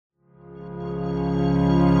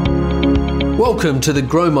Welcome to the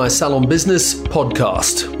Grow My Salon Business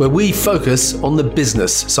podcast, where we focus on the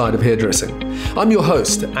business side of hairdressing. I'm your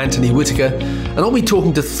host, Anthony Whitaker, and I'll be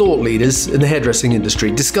talking to thought leaders in the hairdressing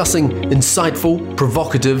industry, discussing insightful,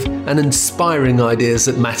 provocative, and inspiring ideas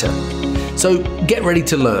that matter. So get ready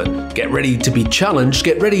to learn, get ready to be challenged,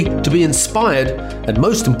 get ready to be inspired, and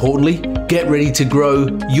most importantly, get ready to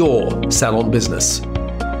grow your salon business.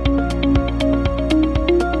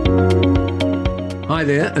 Hi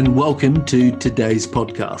there, and welcome to today's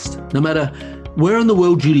podcast. No matter where in the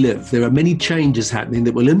world you live, there are many changes happening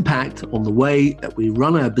that will impact on the way that we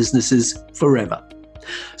run our businesses forever.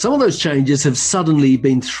 Some of those changes have suddenly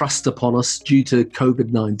been thrust upon us due to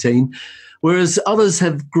COVID-19, whereas others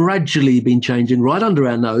have gradually been changing right under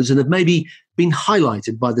our nose and have maybe been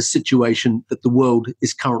highlighted by the situation that the world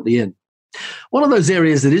is currently in. One of those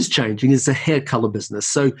areas that is changing is the hair color business.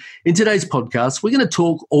 So in today's podcast, we're going to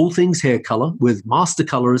talk all things hair color with master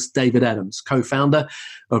colorist David Adams, co-founder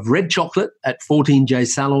of Red Chocolate at 14J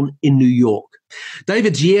Salon in New York.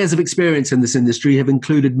 David's years of experience in this industry have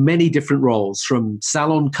included many different roles, from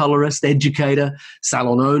salon colorist, educator,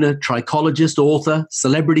 salon owner, trichologist, author,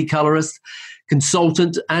 celebrity colorist,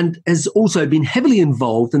 consultant, and has also been heavily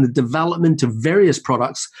involved in the development of various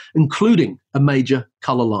products, including a major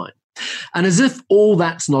color line. And as if all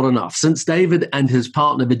that's not enough, since David and his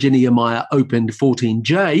partner Virginia Meyer opened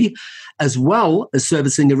 14J, as well as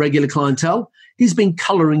servicing a regular clientele, he's been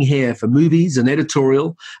coloring hair for movies and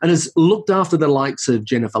editorial and has looked after the likes of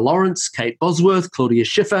Jennifer Lawrence, Kate Bosworth, Claudia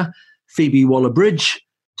Schiffer, Phoebe Waller-Bridge,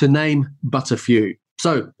 to name but a few.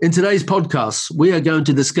 So in today's podcast, we are going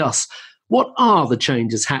to discuss what are the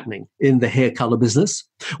changes happening in the hair color business,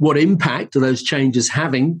 what impact are those changes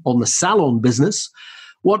having on the salon business,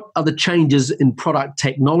 what are the changes in product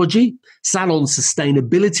technology, salon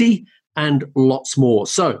sustainability, and lots more.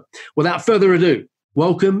 So, without further ado,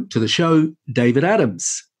 welcome to the show, David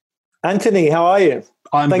Adams. Anthony, how are you?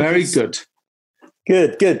 I'm very good.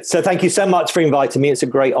 Good. So thank you so much for inviting me. It's a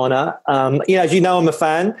great honor. As you know, I'm a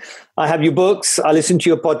fan. I have your books. I listen to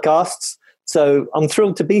your podcasts. So I'm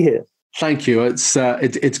thrilled to be here. Thank you.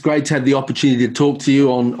 It's great to have the opportunity to talk to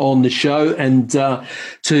you on the show and to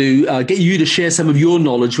get you to share some of your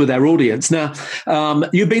knowledge with our audience. Now,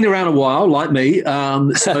 you've been around a while, like me,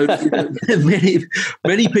 so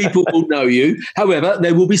many people will know you. However,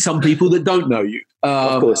 there will be some people that don't know you.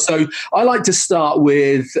 So I like to start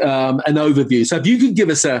with an overview. So if you could give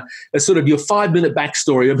us a sort of your 5-minute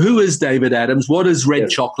backstory of who is David Adams, what is Red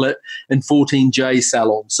Chocolate and 14J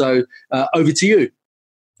Salon. So over to you.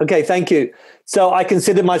 Okay, thank you. So I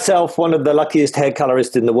consider myself one of the luckiest hair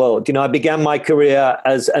colorists in the world. You know, I began my career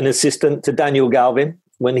as an assistant to Daniel Galvin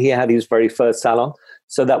when he had his very first salon.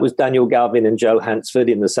 So that was Daniel Galvin and Joe Hansford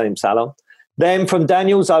in the same salon. Then from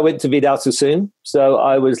Daniel's, I went to Vidal Sassoon. So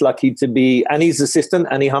I was lucky to be Annie's assistant,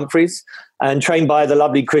 Annie Humphreys, and trained by the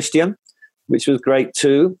lovely Christian, which was great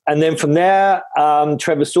too. And then from there,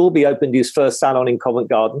 Trevor Soulby opened his first salon in Covent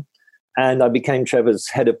Garden, and I became Trevor's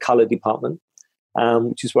head of color department.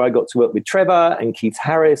 Which is where I got to work with Trevor and Keith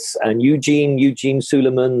Harris and Eugene. Eugene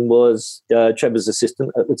Suleiman was Trevor's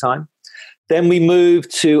assistant at the time. Then we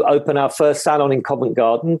moved to open our first salon in Covent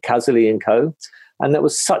Garden, Cazaly & Co. And that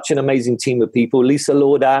was such an amazing team of people. Lisa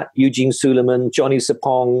Laudat, Eugene Suleiman, Johnny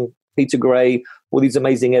Sapong, Peter Gray, all these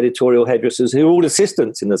amazing editorial hairdressers who were all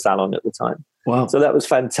assistants in the salon at the time. Wow. So that was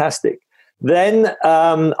fantastic. Then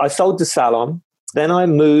I sold the salon. Then I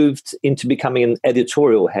moved into becoming an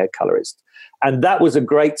editorial hair colorist. And that was a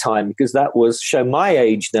great time because that was, show my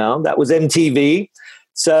age now, that was MTV.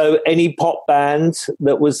 So any pop band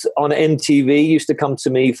that was on MTV used to come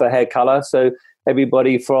to me for hair color. So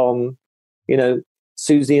everybody from,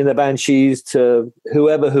 Susie and the Banshees to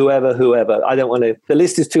whoever. I don't want to, the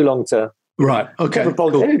list is too long to. Right. Okay.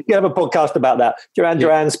 You have a podcast about that.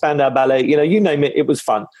 Duran, Spandau Ballet, you name it. It was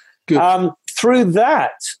fun. Good. Through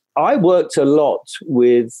that, I worked a lot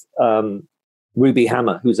with Ruby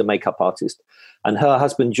Hammer, who's a makeup artist. And her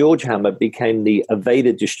husband, George Hammer, became the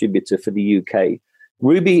Aveda distributor for the UK.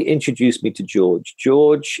 Ruby introduced me to George.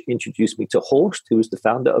 George introduced me to Horst, who was the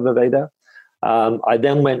founder of Aveda. I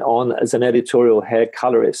then went on as an editorial hair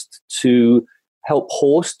colorist to help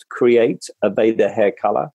Horst create Aveda hair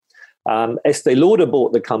color. Estee Lauder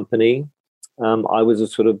bought the company. I was a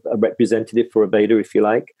sort of a representative for Aveda, if you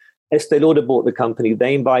like. Estee Lauder bought the company.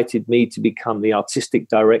 They invited me to become the artistic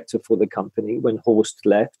director for the company when Horst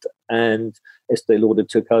left and Estee Lauder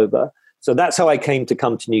took over. So that's how I came to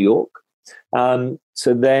come to New York.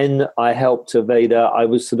 So then I helped Aveda. I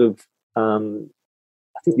was sort of,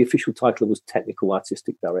 I think the official title was technical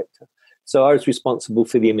artistic director. So I was responsible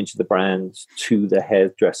for the image of the brand to the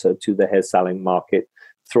hairdresser, to the hair salon market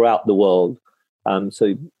throughout the world. So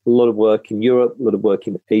a lot of work in Europe, a lot of work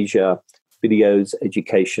in Asia, videos,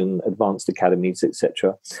 education, advanced academies,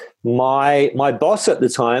 etc. My boss at the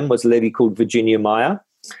time was a lady called Virginia Meyer,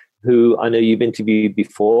 who I know you've interviewed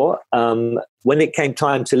before. When it came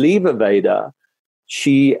time to leave Aveda,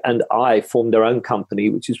 she and I formed our own company,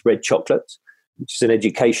 which is Red Chocolate, which is an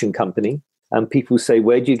education company. And people say,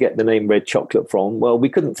 where do you get the name Red Chocolate from? Well, we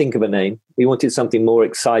couldn't think of a name. We wanted something more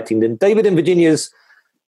exciting than David and Virginia's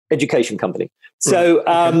education company. So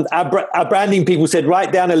our branding people said,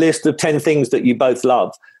 write down a list of 10 things that you both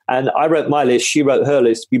love. And I wrote my list, she wrote her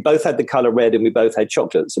list. We both had the color red and we both had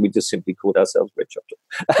chocolate. So we just simply called ourselves Red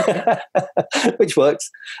Chocolate, which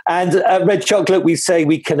works. And Red Chocolate, we say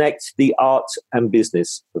we connect the art and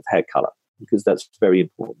business of hair color, because that's very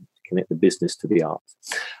important, to connect the business to the art.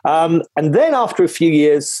 And then after a few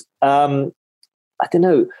years, I don't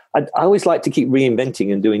know, I always like to keep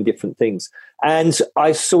reinventing and doing different things. And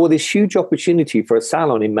I saw this huge opportunity for a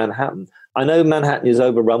salon in Manhattan. I know Manhattan is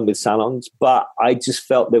overrun with salons, but I just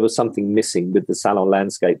felt there was something missing with the salon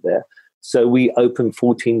landscape there. So we opened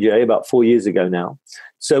 14J about 4 years ago now.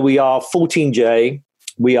 So we are 14J,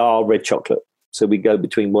 we are Red Chocolate. So we go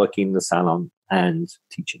between working in the salon and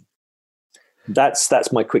teaching.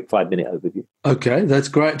 That's my quick 5-minute overview. Okay, that's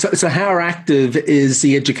great. So how active is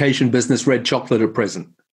the education business Red Chocolate at present?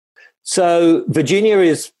 So Virginia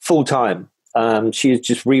is full-time. She has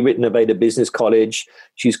just rewritten Aveda Business College.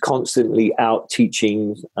 She's constantly out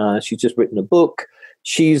teaching. She's just written a book.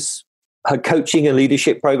 Her coaching and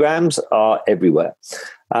leadership programs are everywhere.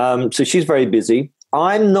 So she's very busy.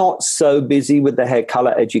 I'm not so busy with the hair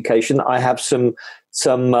color education. I have some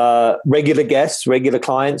regular guests, regular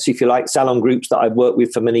clients, if you like, salon groups that I've worked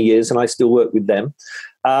with for many years, and I still work with them.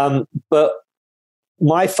 But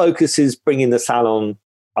my focus is bringing the salon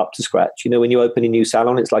up to scratch. You know, when you open a new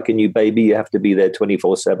salon, it's like a new baby. You have to be there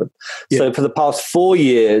 24/7. Yeah. So for the past 4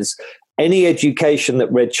 years, any education that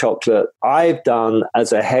Red Chocolate I've done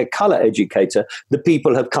as a hair color educator, the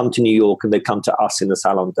people have come to New York and they come to us in the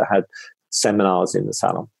salon to have seminars in the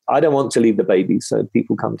salon. I don't want to leave the baby, so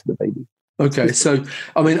people come to the baby. Okay, so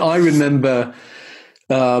I mean, I remember,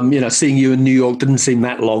 seeing you in New York didn't seem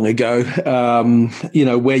that long ago.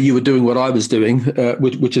 Where you were doing what I was doing,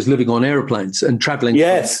 which is living on airplanes and traveling.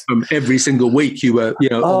 Yes, from every single week you were,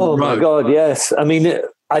 Oh on the road. My God, yes. I mean,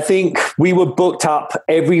 I think we were booked up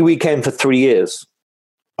every weekend for 3 years.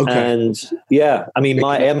 Okay. And yeah, I mean,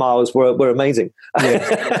 my air miles were amazing.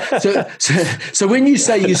 Yeah. So when you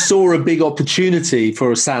say you saw a big opportunity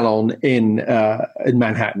for a salon in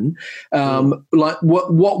Manhattan, like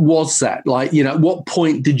what was that? Like, at what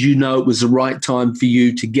point did you know it was the right time for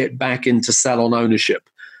you to get back into salon ownership,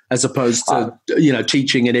 as opposed to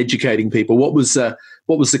teaching and educating people? What was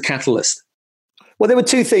the catalyst? Well, there were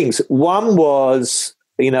two things. One was,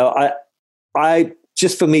 I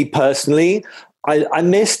just for me personally, I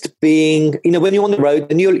missed being, when you're on the road,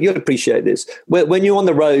 and you'll appreciate this. When you're on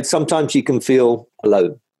the road, sometimes you can feel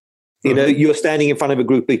alone. You're standing in front of a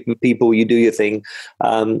group of people, you do your thing,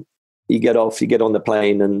 you get off, you get on the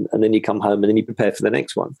plane, and then you come home, and then you prepare for the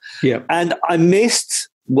next one. Yeah. And I missed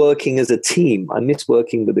working as a team. I missed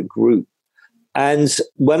working with a group. And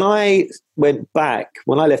when I left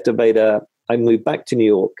Aveda, I moved back to New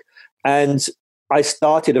York, and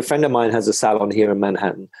a friend of mine has a salon here in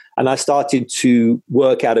Manhattan, and I started to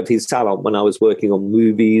work out of his salon when I was working on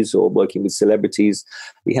movies or working with celebrities.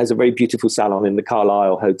 He has a very beautiful salon in the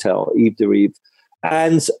Carlisle Hotel, Yves de Rive.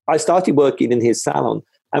 And I started working in his salon.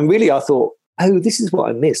 And really I thought, oh, this is what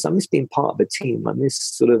I miss. I miss being part of a team. I miss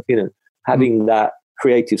sort of, having that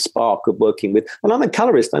creative spark of working with. And I'm a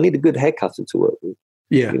colorist. I need a good hair cutter to work with.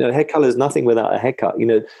 Yeah. Hair color is nothing without a haircut.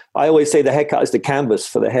 I always say the haircut is the canvas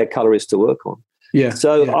for the hair colorist to work on. Yeah.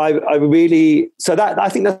 So yeah. I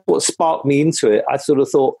think that's what sparked me into it. I sort of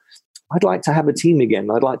thought, I'd like to have a team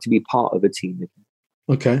again. I'd like to be part of a team again.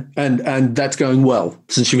 Okay. And that's going well.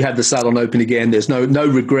 Since you've had the salon open again, there's no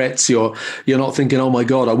regrets. You're not thinking, oh my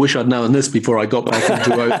God, I wish I'd known this before I got back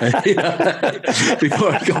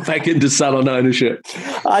into salon ownership.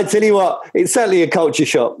 I tell you what, it's certainly a culture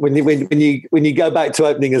shock when you go back to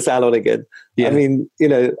opening a salon again. Yeah. I mean,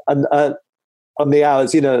 on the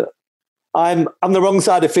hours, I'm the wrong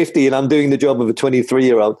side of 50 and I'm doing the job of a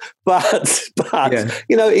 23-year-old, but yeah.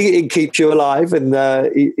 It keeps you alive and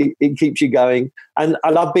it keeps you going. And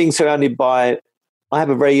I love being surrounded I have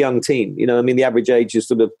a very young team. The average age is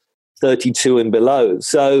sort of 32 and below.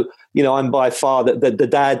 So, I'm by far the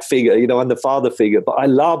dad figure, I'm the father figure, but I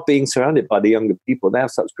love being surrounded by the younger people. They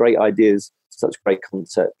have such great ideas, such great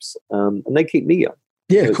concepts, and they keep me young.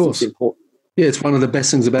 Yeah, of course. It's important. Yeah, it's one of the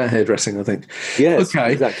best things about hairdressing, I think. Yes,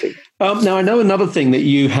 Okay. exactly. Now, I know another thing that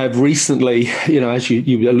you have recently, as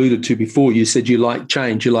you alluded to before, you said you like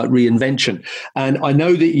change, you like reinvention. And I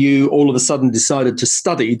know that you all of a sudden decided to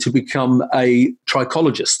study to become a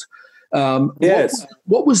trichologist. Yes.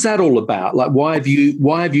 What was that all about? Like, why have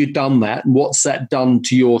you done that? And what's that done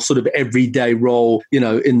to your sort of everyday role,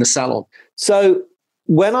 in the salon? So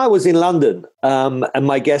when I was in London and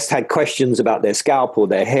my guests had questions about their scalp or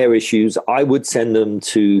their hair issues, I would send them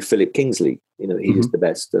to Philip Kingsley. He is the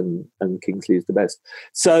best and Kingsley is the best.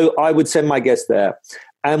 So I would send my guests there.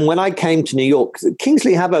 And when I came to New York,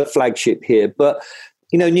 Kingsley have a flagship here, but,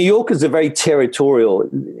 New Yorkers are very territorial.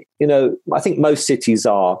 I think most cities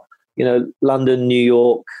are, London, New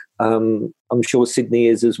York, I'm sure Sydney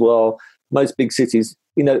is as well. Most big cities,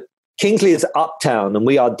 Kingsley is uptown and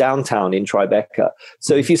we are downtown in Tribeca.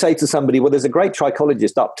 So if you say to somebody, well, there's a great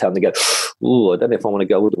trichologist uptown, they go, oh, I don't know if I want to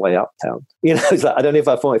go all the way uptown. It's like, I don't know if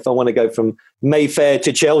I want to go from Mayfair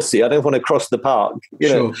to Chelsea. I don't want to cross the park.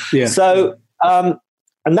 Sure. Yeah. So, and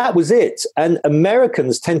that was it. And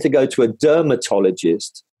Americans tend to go to a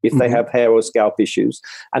dermatologist if they have hair or scalp issues.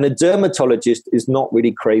 And a dermatologist is not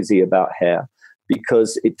really crazy about hair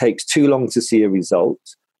because it takes too long to see a result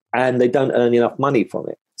and they don't earn enough money from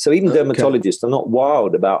it. So even dermatologists are not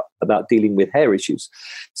wild about dealing with hair issues.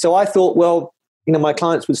 So I thought, well, my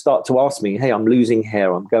clients would start to ask me, hey, I'm losing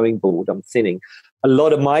hair, I'm going bald, I'm thinning. A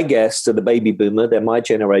lot of my guests are the baby boomer, they're my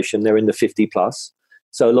generation, they're in the 50 plus.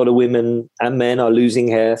 So a lot of women and men are losing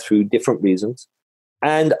hair through different reasons.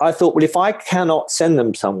 And I thought, well, if I cannot send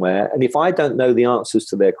them somewhere and if I don't know the answers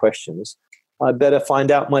to their questions, I better find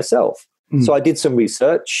out myself. So I did some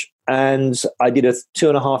research and I did a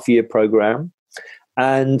 2.5-year program.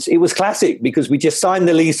 And it was classic because we just signed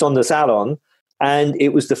the lease on the salon and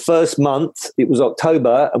it was the first month, it was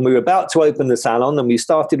October, and we were about to open the salon and we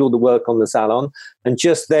started all the work on the salon. And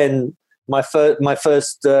just then my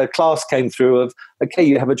first class came through of, okay,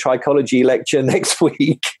 you have a trichology lecture next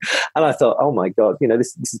week. And I thought, oh my God,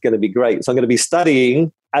 this is going to be great. So I'm going to be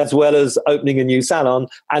studying as well as opening a new salon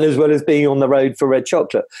and as well as being on the road for Red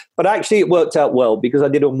Chocolate. But actually it worked out well because I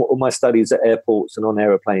did all my studies at airports and on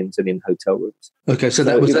aeroplanes and in hotel rooms. Okay, so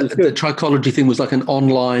that was the trichology thing was like an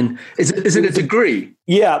online, is it a degree?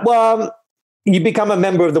 Yeah, well, you become a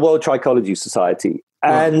member of the World Trichology Society.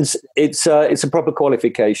 And it's a proper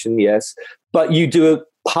qualification, yes. But you do a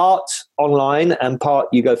part online and part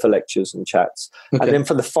you go for lectures and chats. Okay. And then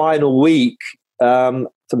for the final week,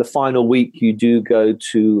 you do go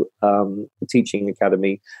to the teaching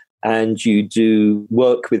academy and you do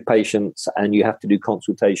work with patients and you have to do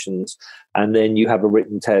consultations and then you have a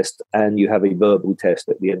written test and you have a verbal test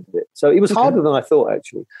at the end of it. So it was harder than I thought,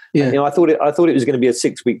 actually. Yeah. And, I thought it was going to be a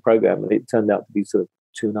 6-week program and it turned out to be sort of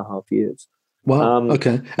 2.5 years. Wow.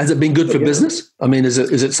 Okay. Has it been good for business? I mean, is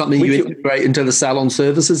it something you integrate into the salon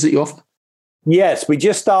services that you offer? Yes, we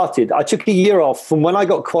just started. I took a year off from when I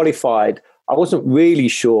got qualified. I wasn't really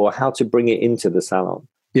sure how to bring it into the salon.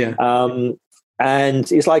 Yeah.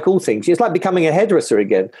 And it's like all things. It's like becoming a hairdresser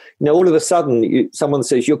again. All of a sudden, someone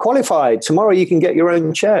says, you're qualified. Tomorrow you can get your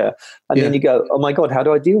own chair. And then you go, oh, my God, how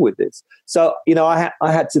do I deal with this? So, I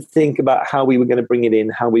had to think about how we were going to bring it in,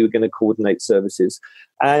 how we were going to coordinate services.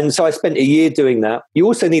 And so I spent a year doing that. You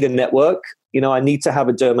also need a network. I need to have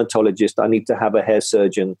a dermatologist. I need to have a hair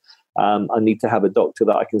surgeon. I need to have a doctor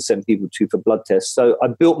that I can send people to for blood tests. So I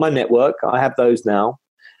built my network. I have those now.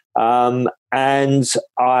 And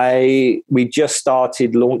we just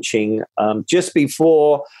started launching just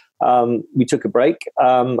before we took a break.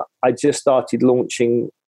 I just started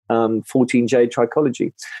launching 14J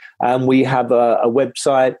Trichology. And we have a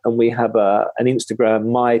website and we have an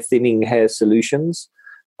Instagram, My Thinning Hair Solutions.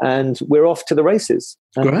 And we're off to the races.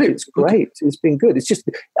 And great. It's great. Okay. It's been good.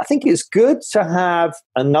 I think it's good to have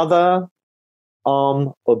another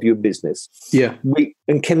arm of your business. Yeah.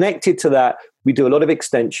 And connected to that, we do a lot of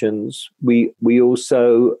extensions. We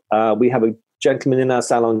also we have a gentleman in our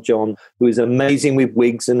salon, John, who is amazing with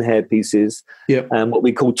wigs and hairpieces. Yeah. And what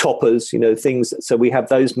we call toppers, things. So we have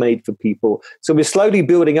those made for people. So we're slowly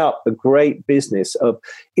building up a great business of.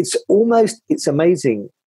 It's amazing.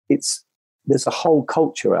 There's a whole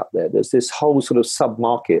culture out there. There's this whole sort of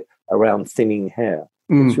sub-market around thinning hair.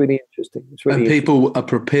 It's really interesting. And people are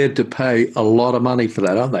prepared to pay a lot of money for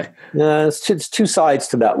that, aren't they? No, it's two sides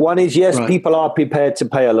to that. One is, yes, people are prepared to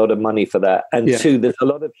pay a lot of money for that. And two, there's a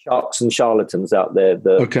lot of sharks and charlatans out there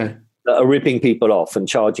that are ripping people off and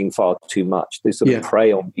charging far too much. They sort of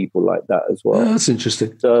prey on people like that as well. Oh, that's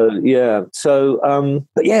interesting. So, yeah. So,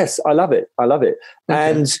 but yes, I love it. Okay.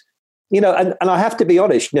 And and I have to be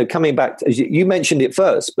honest, coming back to, as you mentioned it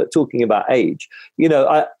first, but talking about age,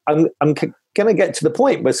 I'm going to get to the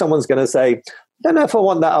point where someone's going to say, I don't know if I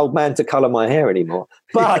want that old man to color my hair anymore.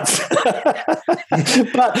 But,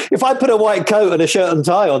 but if I put a white coat and a shirt and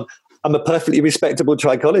tie on, I'm a perfectly respectable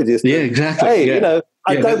trichologist. Yeah, exactly. Hey, yeah.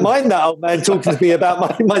 I don't mind that old man talking to me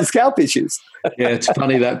about my scalp issues. Yeah, it's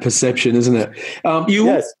funny, that perception, isn't it?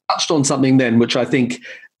 You touched on something then, which I think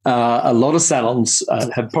a lot of salons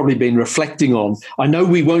have probably been reflecting on. I know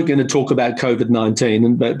we weren't going to talk about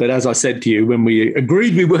COVID-19, but as I said to you, when we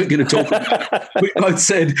agreed we weren't going to talk about it, we both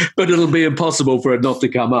said, but it'll be impossible for it not to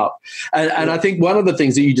come up. And I think one of the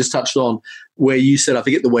things that you just touched on, where you said, I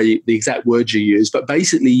forget the exact words you used, but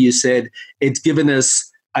basically you said it's given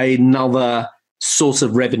us another source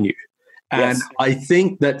of revenue. And I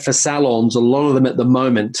think that for salons, a lot of them at the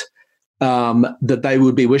moment, that they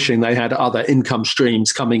would be wishing they had other income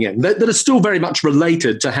streams coming in that are still very much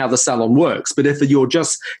related to how the salon works. But if you're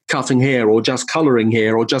just cutting hair or just coloring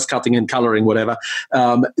hair or just cutting and coloring, whatever,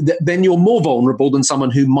 then you're more vulnerable than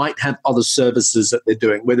someone who might have other services that they're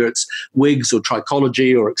doing, whether it's wigs or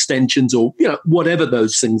trichology or extensions or whatever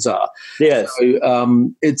those things are. Yes.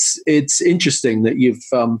 So it's interesting that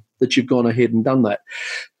you've gone ahead and done that.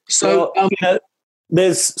 So.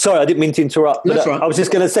 Sorry, I didn't mean to interrupt. That's right. I was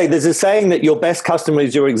just going to say, there's a saying that your best customer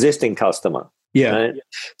is your existing customer. Yeah. Right?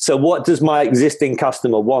 So what does my existing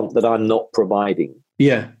customer want that I'm not providing?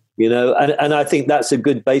 Yeah. And I think that's a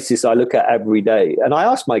good basis I look at every day. And I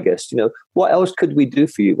ask my guests, what else could we do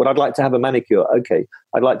for you? Well, I'd like to have a manicure. Okay.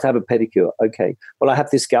 I'd like to have a pedicure. Okay. Well, I have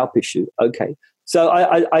this scalp issue. Okay. So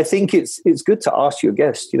I think it's good to ask your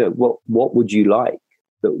guests, what would you like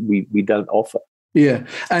that we don't offer? Yeah.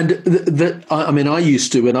 And I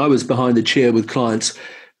used to, when I was behind the chair with clients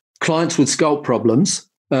with scalp problems,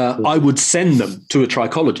 I would send them to a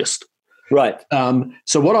trichologist. Right.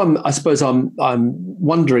 So what I'm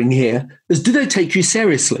wondering here is, do they take you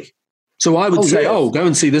seriously? So I would say, go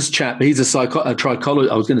and see this chap. He's a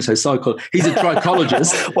trichologist. I was going to say psychologist. He's a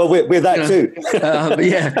trichologist. Well, we're that too.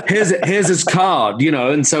 Here's his card,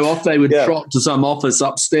 and so off they would trot to some office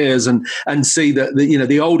upstairs and see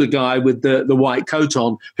the older guy with the white coat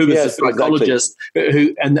on, who was a trichologist,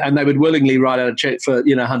 who and they would willingly write out a check for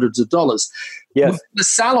hundreds of dollars. Yes. With the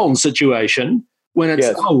salon situation, when it's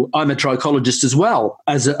I'm a trichologist as well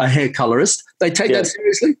as a hair colorist, they take that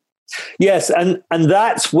seriously. Yes, and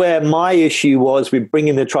that's where my issue was with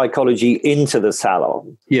bringing the trichology into the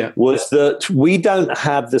salon. Yeah, was that we don't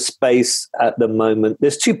have the space at the moment.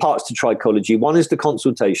 There's two parts to trichology. One is the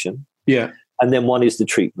consultation. Yeah, and then one is the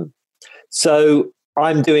treatment. So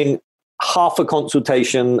I'm doing half a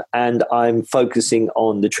consultation and I'm focusing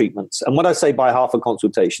on the treatments. And what I say by half a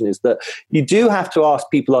consultation is that you do have to ask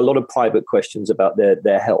people a lot of private questions about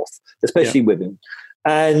their health, especially women.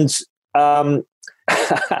 And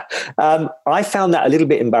I found that a little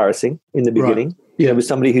bit embarrassing in the beginning. Right. Yeah. There was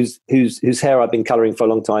somebody whose hair I've been coloring for a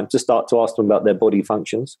long time to start to ask them about their body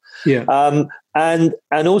functions. Yeah. And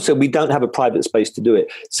also we don't have a private space to do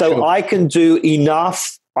it. So I can do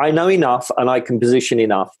enough. I know enough and I can position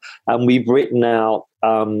enough. And we've written out,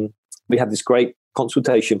 we have this great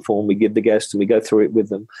consultation form we give the guests and we go through it with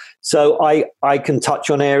them. So I can touch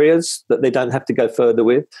on areas that they don't have to go further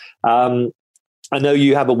with. I know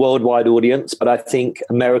you have a worldwide audience, but I think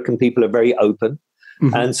American people are very open.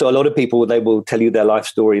 Mm-hmm. And so a lot of people, they will tell you their life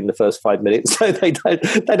story in the first 5 minutes. So they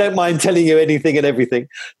don't mind telling you anything and everything.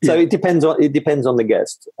 So it depends on the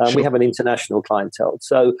guest. We have an international clientele.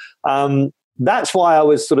 So that's why I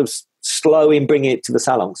was sort of slow in bringing it to the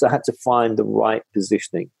salon. So I had to find the right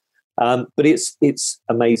positioning. But it's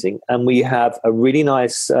amazing. And we have a really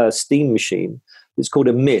nice steam machine. It's called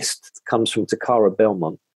a Mist. It comes from Takara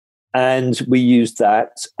Belmont. And we use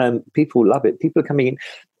that, and people love it. People are coming in,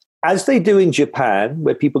 as they do in Japan,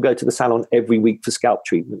 where people go to the salon every week for scalp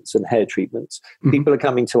treatments and hair treatments. Mm-hmm. People are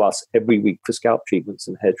coming to us every week for scalp treatments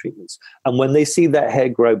and hair treatments. And when they see that hair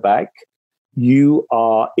grow back,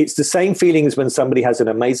 it's the same feeling as when somebody has an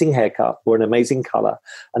amazing haircut or an amazing color,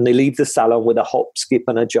 and they leave the salon with a hop, skip,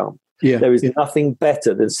 and a jump. Yeah. There is nothing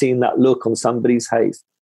better than seeing that look on somebody's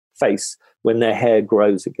face when their hair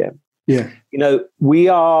grows again. Yeah, we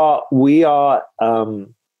are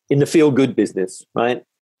in the feel good business, right?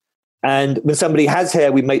 And when somebody has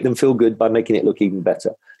hair, we make them feel good by making it look even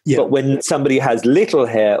better. Yeah. But when somebody has little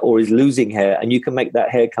hair or is losing hair, and you can make that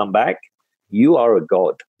hair come back, you are a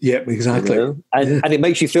god. Yeah, exactly. And it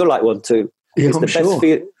makes you feel like one too. Yeah, it's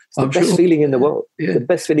the best feeling in the world. Yeah. The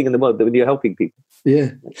best feeling in the world, that when you're helping people.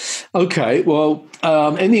 Yeah. Okay. Well,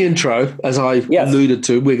 in the intro, as I alluded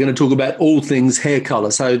to, we're going to talk about all things hair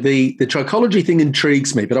color. So the trichology thing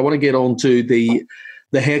intrigues me, but I want to get on to the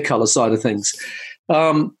hair color side of things.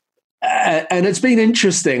 And it's been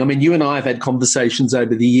interesting. I mean, you and I have had conversations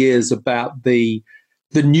over the years about the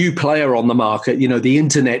new player on the market, the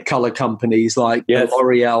internet color companies like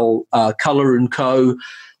L'Oreal Color & Co.,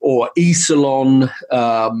 or eSalon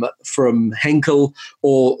from Henkel,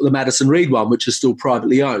 or the Madison Reed one, which is still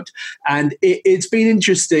privately owned. And it's been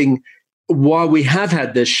interesting while we have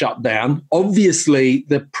had this shutdown. Obviously,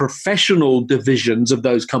 the professional divisions of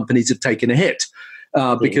those companies have taken a hit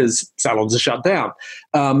because salons are shut down.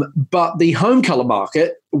 But the home color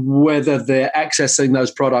market, whether they're accessing those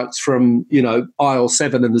products from, aisle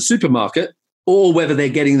 7 in the supermarket, or whether they're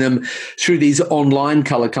getting them through these online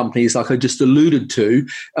color companies like I just alluded to,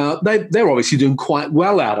 they're obviously doing quite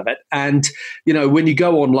well out of it. And, when you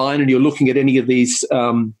go online and you're looking at any of these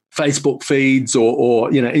Facebook feeds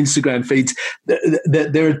or Instagram feeds,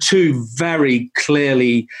 there are two very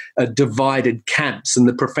clearly divided camps in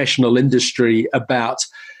the professional industry about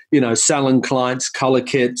selling clients color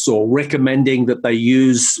kits or recommending that they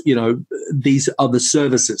use, these other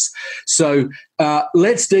services. So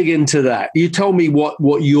let's dig into that. You told me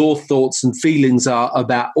what your thoughts and feelings are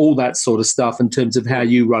about all that sort of stuff in terms of how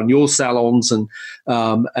you run your salons and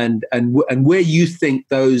where you think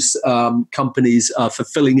those companies are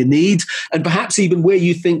fulfilling a need, and perhaps even where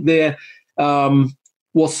you think they're biting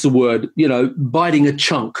a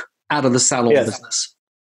chunk out of the salon business.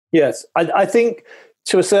 Yes, I think,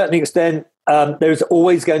 to a certain extent, there's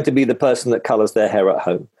always going to be the person that colors their hair at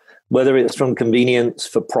home, whether it's from convenience,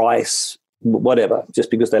 for price, whatever, just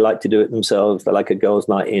because they like to do it themselves, they like a girls'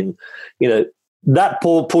 night in. That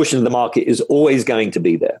poor portion of the market is always going to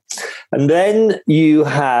be there. And then you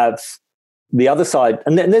have the other side,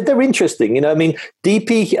 and they're interesting.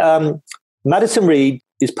 DP, Madison Reed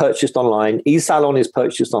is purchased online, eSalon is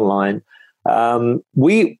purchased online. When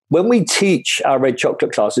we teach our red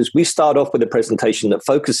chocolate classes, we start off with a presentation that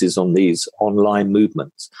focuses on these online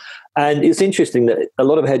movements. And it's interesting that a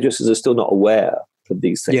lot of hairdressers are still not aware of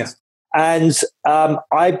these things. Yeah. And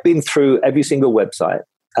I've been through every single website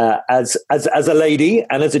as a lady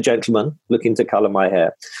and as a gentleman looking to color my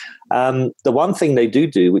hair. The one thing they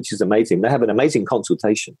do, which is amazing, they have an amazing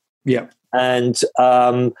consultation. Yeah. And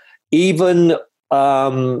even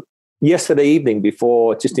yesterday evening,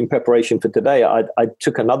 before, just in preparation for today, I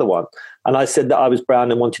took another one, and I said that I was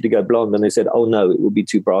brown and wanted to go blonde, and they said, "Oh no, it will be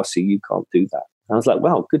too brassy. You can't do that." And I was like,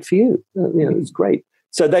 "Well, good for you. It's great."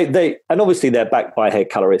 So they and obviously they're backed by hair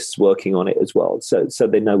colorists working on it as well, so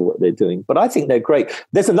they know what they're doing. But I think they're great.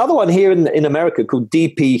 There's another one here in America called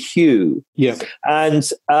DP Hue, and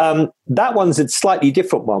that one's a slightly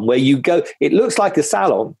different one where you go. It looks like a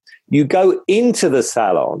salon. You go into the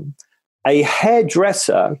salon. A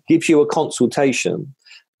hairdresser gives you a consultation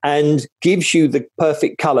and gives you the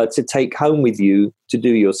perfect color to take home with you to do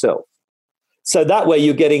yourself. So that way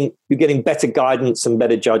you're getting better guidance and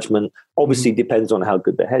better judgment. Obviously, depends on how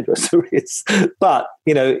good the hairdresser is, but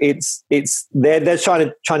it's they're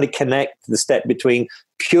trying to connect the step between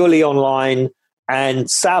purely online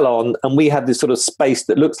and salon, and we have this sort of space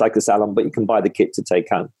that looks like a salon, but you can buy the kit to take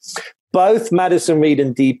home. Both Madison Reed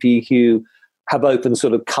and DP Hue have open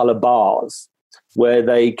sort of color bars where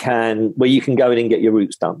you can go in and get your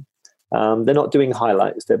roots done. They're not doing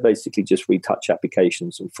highlights. They're basically just retouch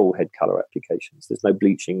applications and full head color applications. There's no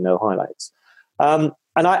bleaching, no highlights. And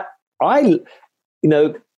I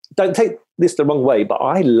don't take this the wrong way, but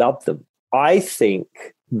I love them. I think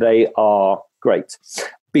they are great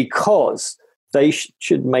because they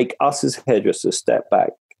should make us as hairdressers step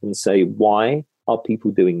back and say, why are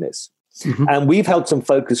people doing this? Mm-hmm. And we've held some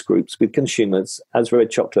focus groups with consumers as Red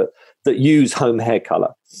Chocolate that use home hair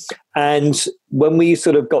color. And when we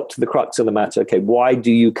sort of got to the crux of the matter, okay, why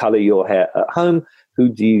do you color your hair at home? Who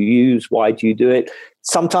do you use? Why do you do it?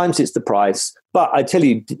 Sometimes it's the price. But I tell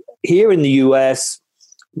you, here in the US,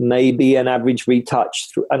 maybe an average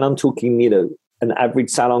retouch, and I'm talking, an average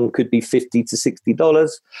salon could be $50 to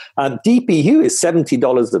 $60. DP Hue is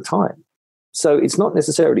 $70 a time. So it's not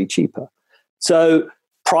necessarily cheaper. So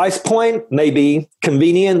price point, maybe.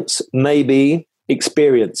 Convenience, maybe.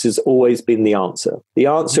 Experience has always been the answer. The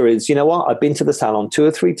answer is, you know what? I've been to the salon 2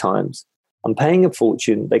 or 3 times. I'm paying a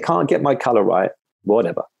fortune. They can't get my color right.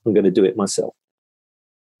 Whatever. I'm going to do it myself.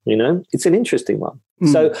 It's an interesting one.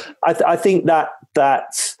 So I think that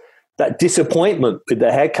disappointment with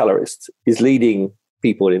the hair colorist is leading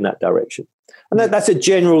people in that direction. And that's a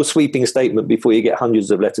general sweeping statement before you get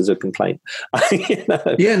hundreds of letters of complaint.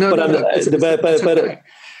 Yeah, no. But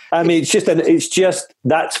I mean, it's just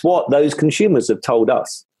that's what those consumers have told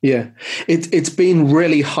us. Yeah, it's been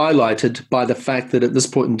really highlighted by the fact that at this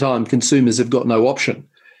point in time, consumers have got no option.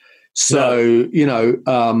 So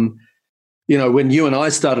when you and I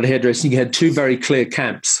started hairdressing, you had two very clear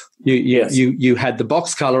camps. You had the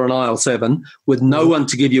box color and aisle 7 with no one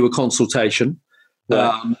to give you a consultation.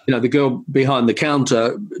 Right. The girl behind the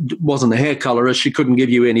counter wasn't a hair colorist. She couldn't give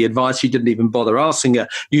you any advice. You didn't even bother asking her.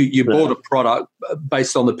 You bought a product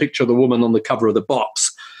based on the picture of the woman on the cover of the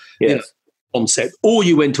box. Yes. Concept. Or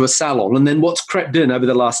you went to a salon. And then what's crept in over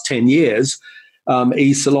the last 10 years,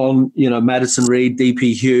 eSalon, Madison Reed,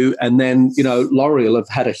 DP Hugh, and then, L'Oreal have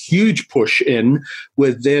had a huge push in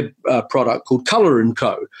with their product called Color &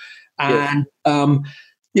 Co. And,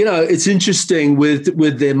 it's interesting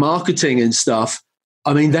with their marketing and stuff.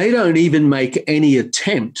 I mean, they don't even make any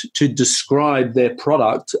attempt to describe their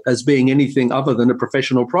product as being anything other than a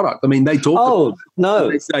professional product. I mean, they talk about no.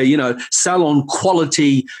 They say, salon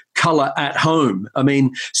quality color at home. I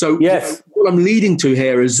mean, so what I'm leading to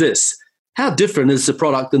here is this. How different is the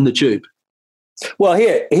product than the tube? Well,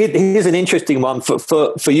 here's an interesting one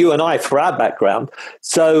for you and I, for our background.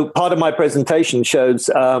 So part of my presentation shows,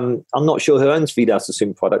 I'm not sure who owns Vida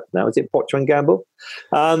Sassoon product now. Is it Procter & Gamble?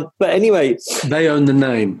 But anyway. They own the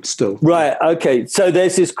name still. Right, okay. So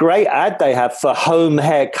there's this great ad they have for home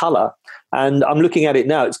hair color. And I'm looking at it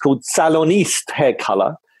now. It's called Saloniste Hair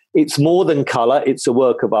Color. It's more than color. It's a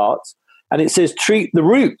work of art. And it says, treat the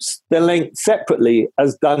roots, the length separately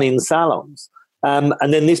as done in salons. And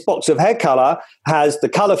then this box of hair color has the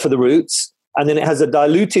color for the roots, and then it has a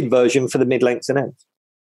diluted version for the mid-lengths and ends.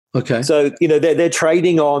 Okay. So, they're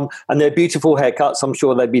trading on, and they're beautiful haircuts. I'm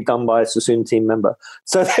sure they'd be done by a Sassoon team member.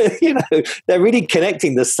 So, they're really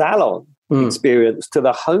connecting the salon experience to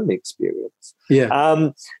the home experience. Yeah.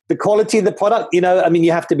 The quality of the product, you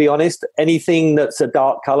have to be honest. Anything that's a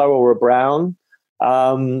dark color or a brown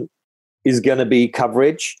is going to be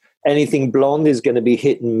coverage. Anything blonde is going to be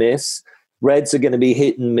hit and miss. Reds are going to be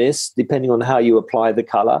hit and miss depending on how you apply the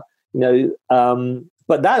color,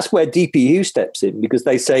 but that's where DPU steps in, because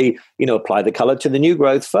they say, apply the color to the new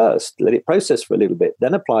growth first, let it process for a little bit,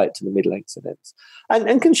 then apply it to the mid-lengths and ends.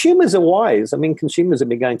 And consumers are wise. I mean, consumers have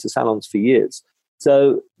been going to salons for years.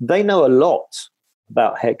 So they know a lot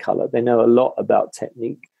about hair color. They know a lot about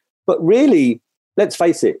technique. But really, let's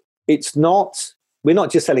face it, we're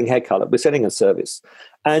not just selling hair color, we're selling a service.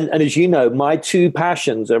 And as you know, my two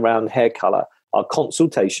passions around hair color are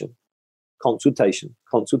consultation,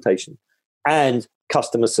 and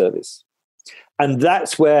customer service. And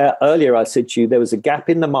that's where earlier I said to you, there was a gap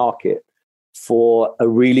in the market for a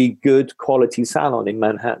really good quality salon in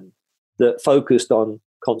Manhattan that focused on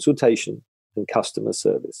consultation and customer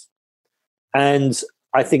service. And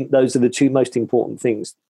I think those are the two most important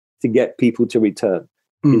things to get people to return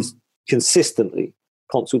is consistently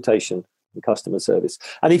consultation and customer service.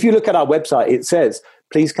 And if you look at our website, it says,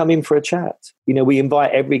 please come in for a chat. We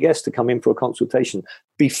invite every guest to come in for a consultation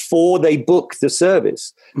before they book the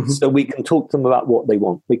service. So we can talk to them about what they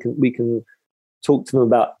want. We can talk to them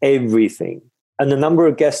about everything. And the number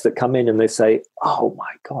of guests that come in and they say, oh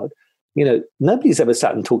my God, nobody's ever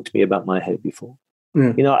sat and talked to me about my hair before.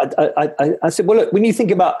 I said, well, look, when you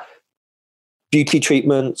think about beauty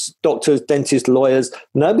treatments, doctors, dentists, lawyers,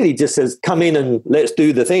 nobody just says, come in and let's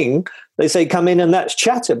do the thing. They say, come in and let's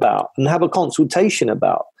chat about and have a consultation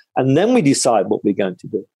about. And then we decide what we're going to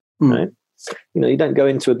do. Right? You don't go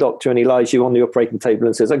into a doctor and he lies you on the operating table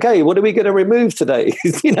and says, okay, what are we going to remove today?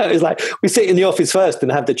 It's like we sit in the office first and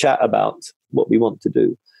have the chat about what we want to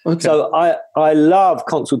do. Okay. So I love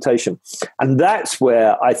consultation. And that's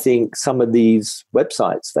where I think some of these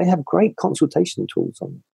websites, they have great consultation tools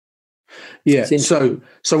on them. Yeah. So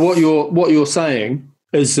what you're saying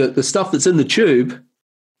is that the stuff that's in the tube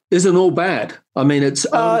isn't all bad. I mean, it's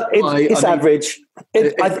average.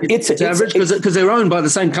 It's average because they're owned by the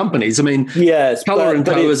same companies. I mean, yes, Color &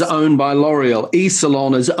 Co is owned by L'Oreal.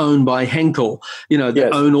 eSalon is owned by Henkel. They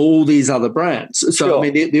own all these other brands. So, sure. I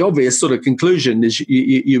mean, the obvious sort of conclusion is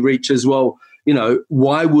you reach as well.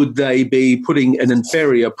 Why would they be putting an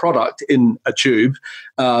inferior product in a tube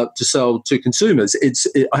to sell to consumers?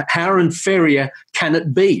 How inferior can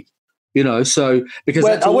it be? So because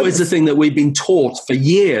that's always the thing that we've been taught for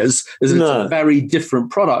years is it's a very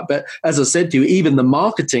different product. But as I said to you, even the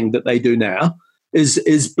marketing that they do now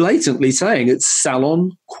is blatantly saying it's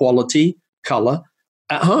salon quality color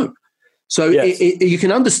at home. So you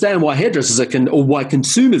can understand why hairdressers or why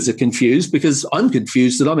consumers are confused, because I'm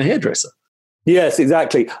confused that I'm a hairdresser. Yes,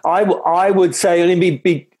 exactly. I would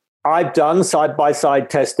say, I've done side-by-side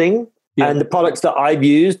testing, and the products that I've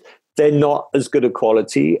used, they're not as good a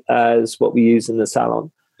quality as what we use in the salon.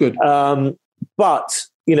 Good. But,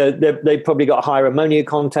 they've probably got higher ammonia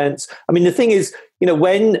contents. I mean, the thing is,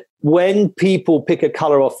 when people pick a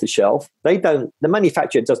color off the shelf, the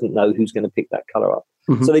manufacturer doesn't know who's going to pick that color up.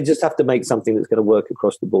 Mm-hmm. So they just have to make something that's going to work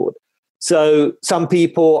across the board. So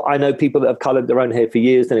I know people that have colored their own hair for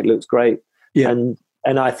years and it looks great. Yeah.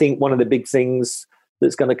 And I think one of the big things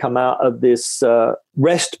that's going to come out of this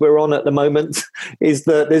rest we're on at the moment is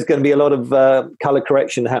that there's going to be a lot of color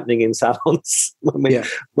correction happening in salons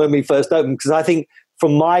when we first open. Because I think,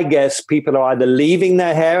 from my guess, people are either leaving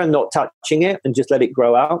their hair and not touching it and just let it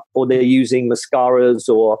grow out, or they're using mascaras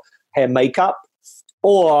or hair makeup.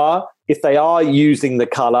 Or if they are using the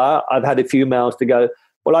color, I've had a few mails to go,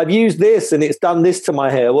 well, I've used this and it's done this to my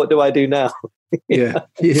hair. What do I do now? Yeah.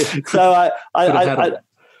 So I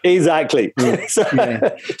exactly.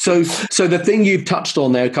 So the thing you've touched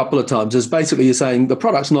on there a couple of times is basically you're saying the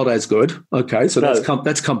product's not as good. Okay, so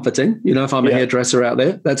that's comforting. You know, if I'm a hairdresser out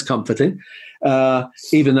there, that's comforting,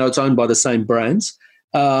 even though it's owned by the same brands.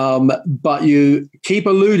 But you keep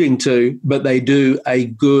alluding to, but they do a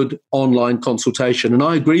good online consultation. And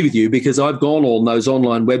I agree with you, because I've gone on those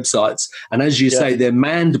online websites, and as you say, they're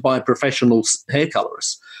manned by professional hair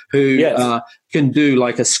colorists who can do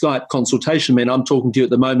like a Skype consultation. I mean, I'm talking to you at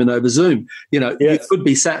the moment over Zoom. You know, you could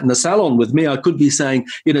be sat in the salon with me. I could be saying,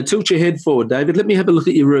 you know, tilt your head forward, David. Let me have a look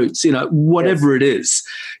at your roots. You know, whatever it is.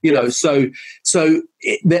 You know, so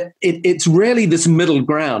it's really this middle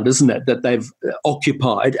ground, isn't it, that they've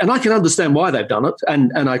occupied? And I can understand why they've done it,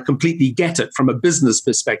 and I completely get it from a business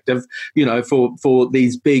perspective. You know, for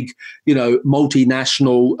these big, you know,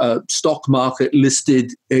 multinational stock market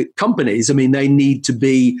listed companies. I mean, they need to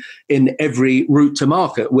be in every route to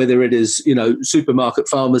market, whether it is, you know, supermarket,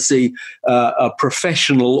 pharmacy, a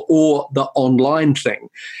professional, or the online thing.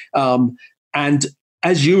 And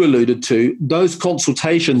as you alluded to, those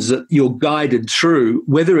consultations that you're guided through,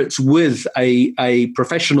 whether it's with a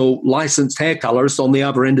professional licensed hair colorist on the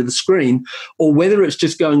other end of the screen, or whether it's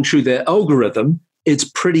just going through their algorithm, it's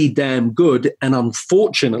pretty damn good. And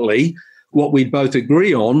unfortunately, what we both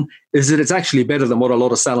agree on is that it's actually better than what a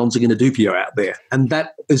lot of salons are going to do for you out there. And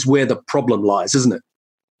that is where the problem lies, isn't it?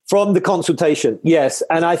 From the consultation, yes.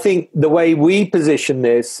 And I think the way we position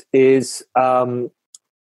this is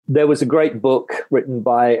there was a great book written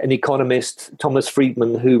by an economist, Thomas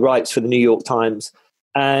Friedman, who writes for the New York Times.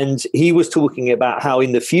 And he was talking about how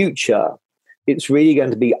in the future, it's really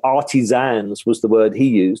going to be artisans, was the word he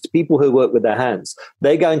used, people who work with their hands.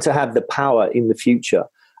 They're going to have the power in the future.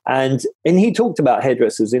 And he talked about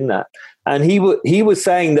hairdressers in that. And he was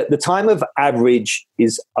saying that the time of average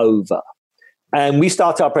is over. And we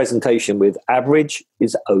start our presentation with average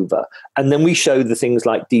is over. And then we show the things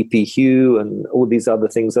like DP Hue and all these other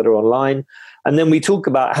things that are online. And then we talk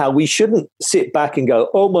about how we shouldn't sit back and go,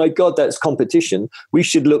 oh my God, that's competition. We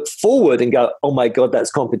should look forward and go, oh my God, that's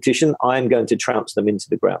competition. I'm going to trounce them into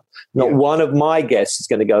the ground. Not one of my guests is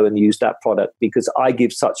going to go and use that product, because I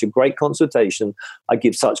give such a great consultation. I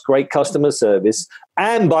give such great customer service.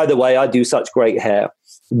 And by the way, I do such great hair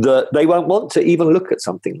that they won't want to even look at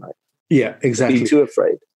something like that. Yeah, exactly. Be too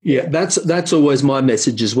afraid. Yeah, that's always my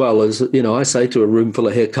message as well. As you know, I say to a room full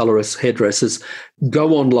of hair colorists, hairdressers,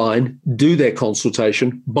 go online, do their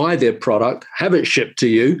consultation, buy their product, have it shipped to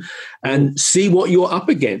you, and see what you're up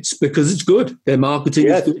against, because it's good. Their marketing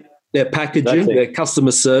is good, their packaging, their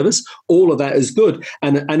customer service, all of that is good.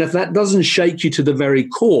 And if that doesn't shake you to the very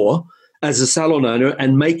core as a salon owner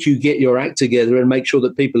and make you get your act together and make sure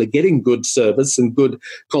that people are getting good service and good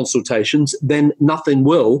consultations, then nothing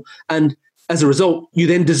will. And as a result, you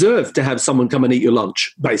then deserve to have someone come and eat your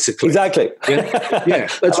lunch, basically. Exactly. Yeah,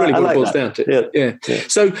 that's really what it boils down to. Yeah.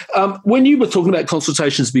 So when you were talking about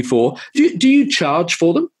consultations before, do you charge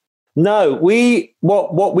for them? No,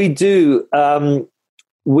 what we do,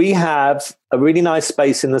 we have a really nice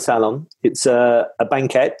space in the salon. It's a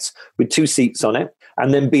banquette with 2 seats on it.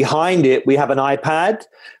 And then behind it, we have an iPad.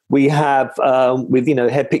 We have with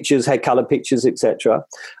hair pictures, hair color pictures, etc.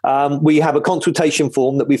 We have a consultation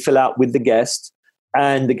form that we fill out with the guest,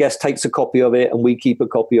 and the guest takes a copy of it, and we keep a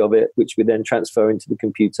copy of it, which we then transfer into the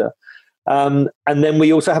computer. And then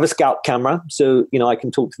we also have a scalp camera, so I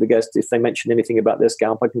can talk to the guest if they mention anything about their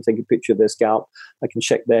scalp. I can take a picture of their scalp. I can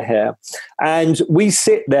check their hair, and we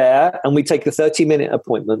sit there and we take a 30-minute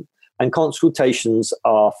appointment. And consultations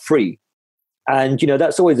are free. And,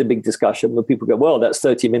 that's always a big discussion when people go, well, that's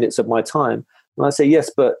 30 minutes of my time. And I say, yes,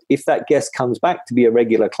 but if that guest comes back to be a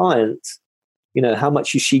regular client, how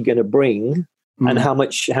much is she going to bring? And how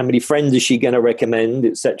many friends is she going to recommend,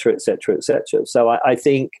 et cetera, et cetera, et cetera. So I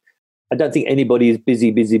don't think anybody is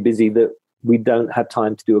busy that we don't have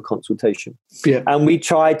time to do a consultation. Yeah. And we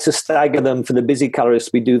try to stagger them. For the busy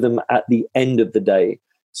colorists, we do them at the end of the day.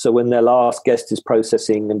 So when their last guest is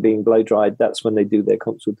processing and being blow dried, that's when they do their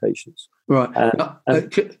consultations. Right.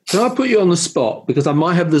 Can I put you on the spot? Because I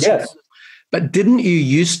might have this But didn't you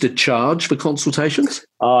used to charge for consultations?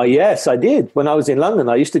 Yes, I did. When I was in London,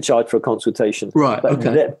 I used to charge for a consultation. Right. But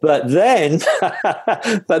Okay. but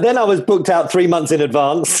then I was booked out 3 months in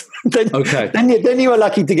advance. Then you were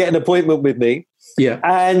lucky to get an appointment with me. Yeah.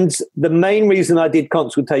 And the main reason I did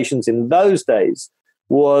consultations in those days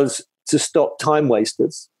was to stop time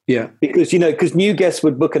wasters. Yeah. Because new guests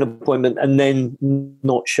would book an appointment and then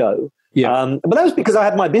not show. Yeah. But that was because I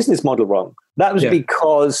had my business model wrong. That was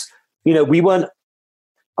because we weren't.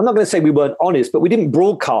 I'm not going to say we weren't honest, but we didn't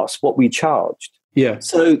broadcast what we charged. Yeah.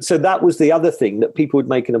 So that was the other thing, that people would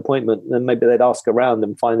make an appointment and then maybe they'd ask around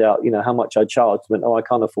and find out, how much I charged. And went, I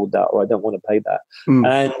can't afford that, or I don't want to pay that.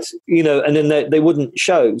 And then they wouldn't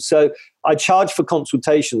show. So I charge for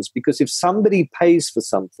consultations because if somebody pays for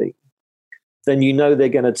something, then they're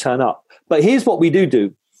going to turn up. But here's what we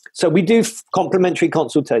do. So we do complimentary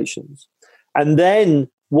consultations. And then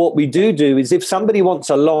what we do is if somebody wants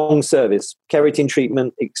a long service, keratin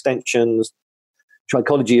treatment, extensions,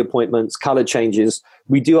 trichology appointments, color changes,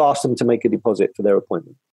 we do ask them to make a deposit for their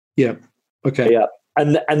appointment. Yeah. Okay. Yeah.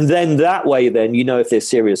 And then that way, then if they're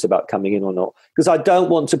serious about coming in or not. Because I don't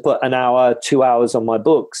want to put an hour, 2 hours on my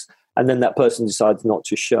books and then that person decides not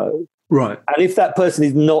to show. Right. And if that person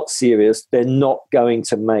is not serious, they're not going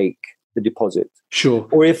to make the deposit. Sure.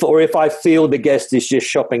 Or if I feel the guest is just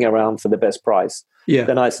shopping around for the best price,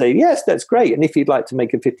 then I say, yes, that's great. And if you'd like to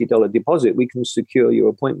make a $50 deposit, we can secure your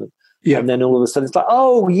appointment. Yeah. And then all of a sudden it's like,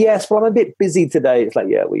 oh, yes, well, I'm a bit busy today. It's like,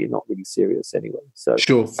 yeah, well, you're not really serious anyway. So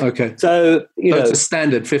sure. Okay. So, it's a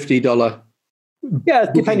standard $50.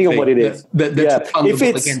 Yeah, depending on what it is. That's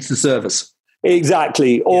fundable against the service.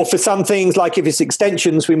 Exactly. Or for some things, like if it's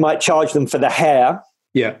extensions, we might charge them for the hair.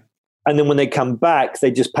 Yeah. And then when they come back, they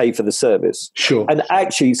just pay for the service. Sure. And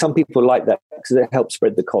actually, some people like that because it helps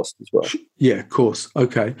spread the cost as well. Yeah, of course.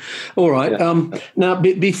 Okay. All right. Yeah. Now,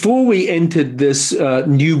 before we entered this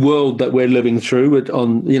new world that we're living through,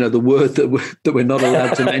 on the word that we're not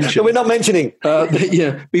allowed to mention, that we're not mentioning.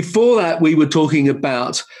 Before that, we were talking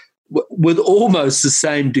about, with almost the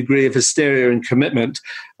same degree of hysteria and commitment,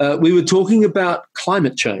 we were talking about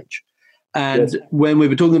climate change. And when we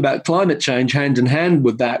were talking about climate change, hand in hand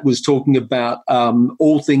with that was talking about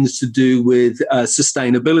all things to do with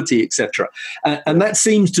sustainability, etc. And that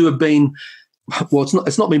seems to have been, well,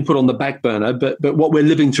 it's not been put on the back burner, but what we're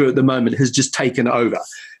living through at the moment has just taken over.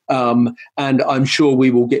 And I'm sure we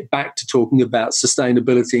will get back to talking about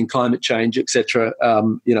sustainability and climate change, etc.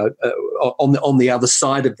 On the other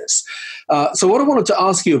side of this. So what I wanted to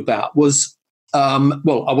ask you about was, I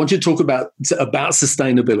want you to talk about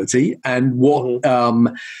sustainability and what,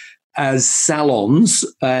 as salons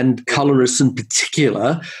and colorists in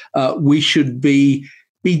particular, we should be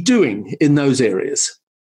doing in those areas.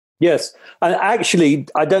 Yes. And actually,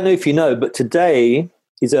 I don't know if you know, but today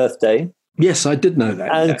is Earth Day. Yes, I did know that.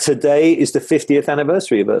 And today is the 50th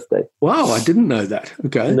anniversary of Earth Day. Wow, I didn't know that.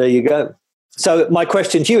 Okay. And there you go. So my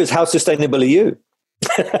question to you is, how sustainable are you?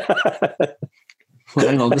 Well,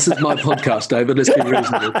 hang on, this is my podcast, David. Let's be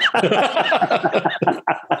reasonable.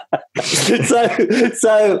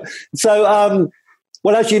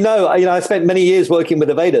 Well, as you know, I spent many years working with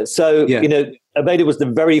Aveda. So, Aveda was the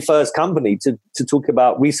very first company to talk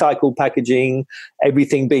about recycled packaging,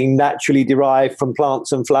 everything being naturally derived from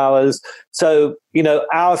plants and flowers. So,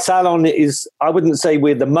 our salon is, I wouldn't say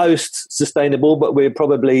we're the most sustainable, but we're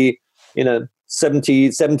probably,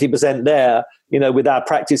 70% there, with our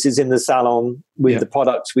practices in the salon, with the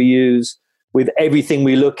products we use, with everything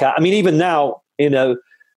we look at. I mean, even now,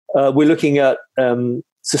 we're looking at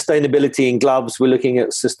sustainability in gloves. We're looking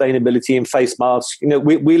at sustainability in face masks.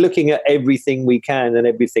 We're looking at everything we can and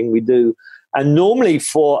everything we do. And normally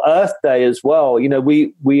for Earth Day as well,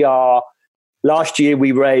 we are, last year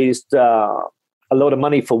we raised a lot of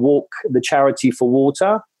money for the charity for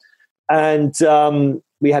water. And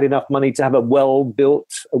we had enough money to have a well built,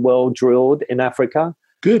 a well drilled in Africa.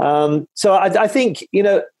 Good. So I think,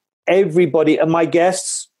 everybody and my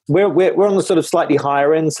guests, we're on the sort of slightly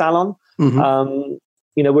higher end salon. Mm-hmm.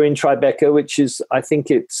 We're in Tribeca, which is, I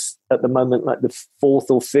think it's at the moment like the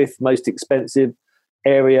 4th or 5th most expensive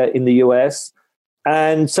area in the US.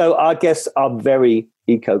 And so our guests are very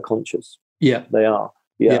eco-conscious. Yeah. They are.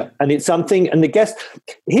 Yeah. And it's something, and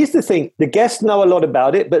here's the thing, the guests know a lot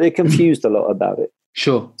about it, but they're confused a lot about it.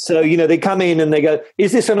 Sure. So, they come in and they go,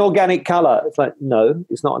 is this an organic color? It's like, no,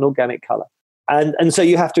 it's not an organic color. And so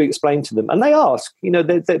you have to explain to them. And they ask,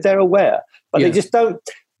 they're aware, but they just don't.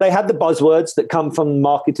 They have the buzzwords that come from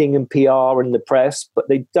marketing and PR and the press, but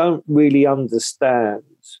they don't really understand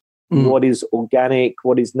what is organic,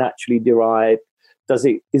 what is naturally derived.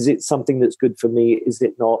 Is it something that's good for me? Is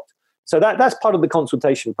it not? So that's part of the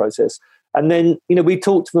consultation process. And then, we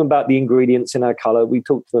talk to them about the ingredients in our color. We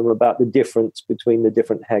talk to them about the difference between the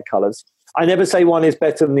different hair colors. I never say one is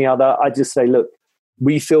better than the other. I just say, look,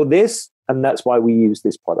 we feel this, and that's why we use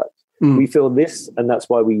this product. We feel this, and that's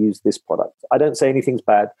why we use this product. I don't say anything's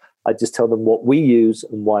bad. I just tell them what we use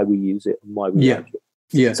and why we use it and why we like it.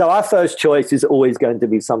 Yeah. So our first choice is always going to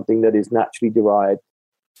be something that is naturally derived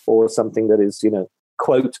or something that is,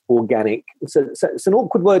 quote, organic. So it's an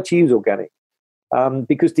awkward word to use, organic,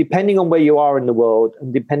 because depending on where you are in the world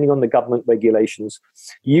and depending on the government regulations,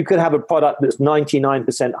 you could have a product that's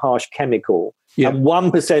 99% harsh chemical and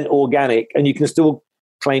 1% organic, and you can still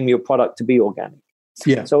claim your product to be organic.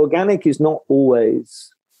 Yeah. So organic is not always,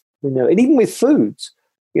 and even with foods,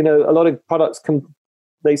 a lot of products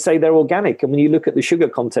they say they're organic. And when you look at the sugar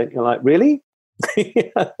content, you're like, really?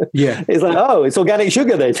 Yeah. It's like, oh, it's organic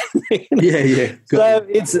sugar then. Yeah. So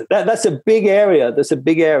that's a big area. That's a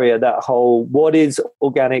big area, that whole what is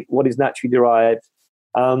organic, what is naturally derived.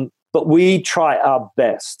 But we try our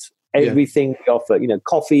best. Everything we offer,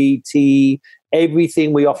 coffee, tea,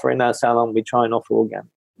 everything we offer in our salon, we try and offer organic.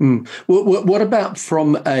 What about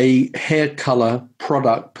from a hair color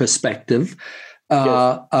product perspective?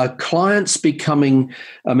 Are clients becoming,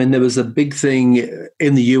 there was a big thing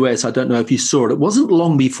in the US, I don't know if you saw it. It wasn't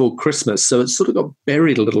long before Christmas, so it sort of got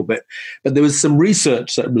buried a little bit. But there was some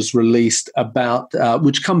research that was released about,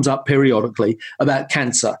 which comes up periodically, about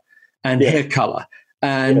cancer and hair color.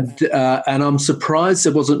 And I'm surprised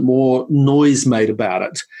there wasn't more noise made about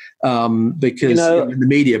it because in the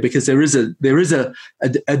media, because there is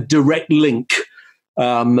a direct link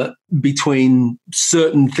between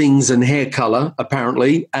certain things and hair color,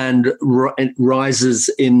 apparently, and rises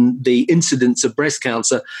in the incidence of breast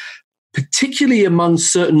cancer, particularly among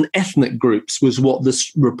certain ethnic groups, was what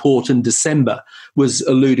this report in December was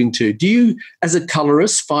alluding to. Do you, as a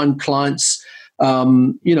colorist, find clients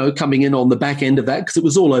coming in on the back end of that, because it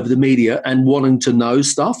was all over the media, and wanting to know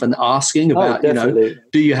stuff and asking about,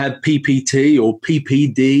 do you have PPT or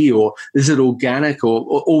PPD, or is it organic, or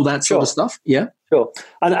all that sort of stuff? Yeah. Sure.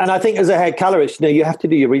 And I think as a hair colorist, you have to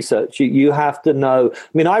do your research. You have to know.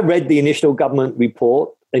 I read the initial government report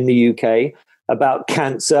in the UK about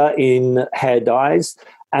cancer in hair dyes,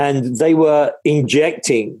 and they were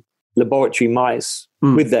injecting laboratory mice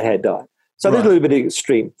with the hair dye. So there's a little bit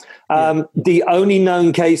extreme. The only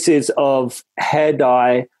known cases of hair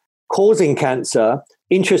dye causing cancer,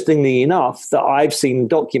 interestingly enough, that I've seen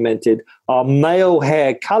documented, are male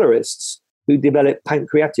hair colorists who develop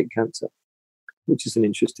pancreatic cancer, which is an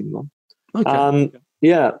interesting one. Okay.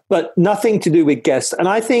 But nothing to do with guests. And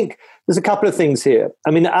I think there's a couple of things here.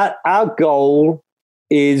 Our goal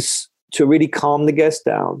is to really calm the guest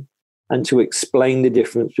down and to explain the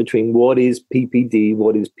difference between what is PPD,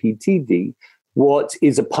 what is PTD, what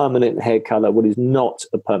is a permanent hair color, what is not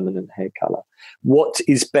a permanent hair color, what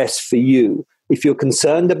is best for you. If you're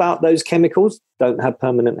concerned about those chemicals, don't have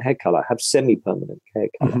permanent hair color, have semi-permanent hair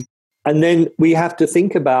color. And then we have to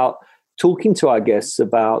think about talking to our guests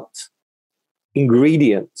about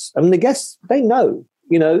ingredients. The guests, they know.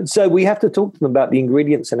 So we have to talk to them about the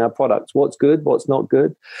ingredients in our products, what's good, what's not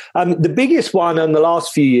good. The biggest one in the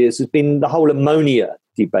last few years has been the whole ammonia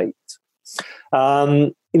debate.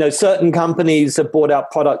 Certain companies have brought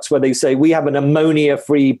out products where they say, we have an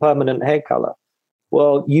ammonia-free permanent hair color.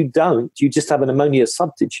 Well, you don't. You just have an ammonia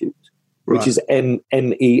substitute, which is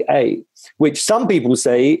MEA, which some people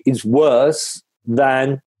say is worse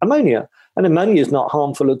than ammonia. And ammonia is not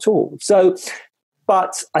harmful at all.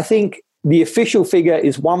 But I think the official figure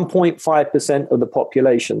is 1.5% of the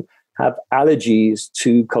population have allergies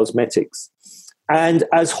to cosmetics. And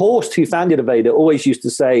as Horst, who founded Aveda, always used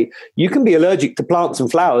to say, you can be allergic to plants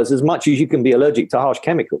and flowers as much as you can be allergic to harsh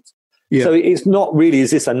chemicals. Yeah. So it's not really,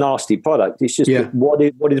 is this a nasty product? It's just what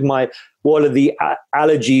are the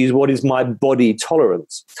allergies? What is my body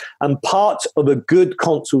tolerance? And part of a good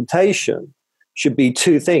consultation should be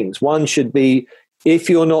two things. One should be,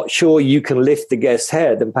 if you're not sure you can lift the guest's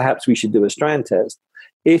hair, then perhaps we should do a strand test.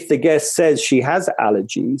 If the guest says she has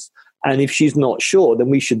allergies, and if she's not sure, then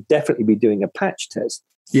we should definitely be doing a patch test.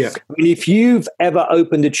 Yeah. If you've ever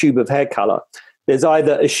opened a tube of hair color, there's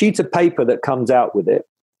either a sheet of paper that comes out with it,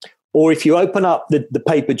 or if you open up the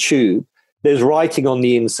paper tube, there's writing on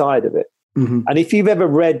the inside of it. And if you've ever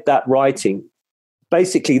read that writing,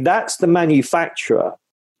 basically that's the manufacturer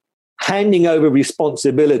handing over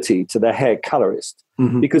responsibility to the hair colorist,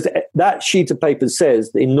 because that sheet of paper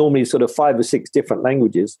says that in normally sort of 5 or 6 different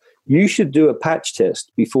languages, you should do a patch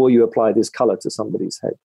test before you apply this color to somebody's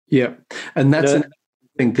head. Yeah. And that's an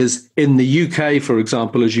thing, because in the UK, for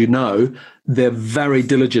example, as you know, they're very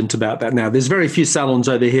diligent about that now. There's very few salons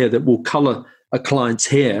over here that will color a client's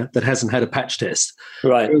hair that hasn't had a patch test.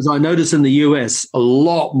 Right. Whereas I notice in the US, a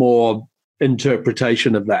lot more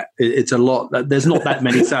interpretation of that. It's a lot. There's not that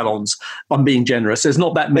many salons. I'm being generous. There's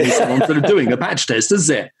not that many salons that are doing a patch test, is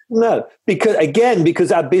there? No,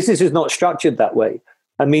 because our business is not structured that way.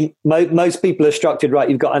 I mean, most people are structured, right?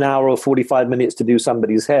 You've got an hour or 45 minutes to do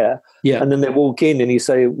somebody's hair. Yeah. And then they walk in and you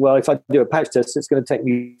say, well, if I do a patch test, it's going to take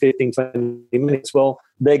me 15, 20 minutes. Well,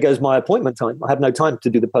 there goes my appointment time. I have no time to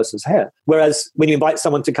do the person's hair. Whereas when you invite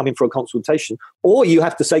someone to come in for a consultation, or you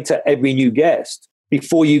have to say to every new guest,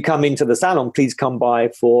 before you come into the salon, please come by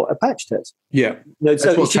for a patch test. Yeah. No,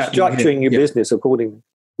 so it's just structuring your business accordingly.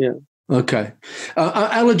 Yeah. Okay. Are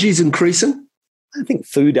allergies increasing? I think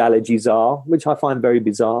food allergies are, which I find very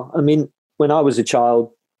bizarre. I mean, when I was a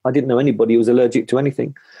child, I didn't know anybody who was allergic to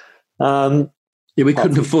anything. We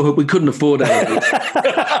couldn't afford allergies.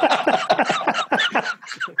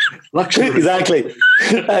 Luxury. Exactly.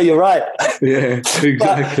 You're right. Yeah,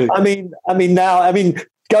 exactly. But, I mean,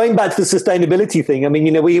 going back to the sustainability thing, I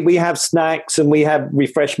mean, we have snacks and we have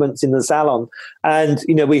refreshments in the salon, and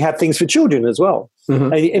we have things for children as well.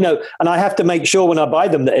 Mm-hmm. And I have to make sure when I buy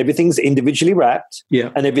them that everything's individually wrapped,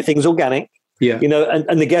 and everything's organic. Yeah.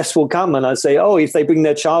 And the guests will come and I say, oh, if they bring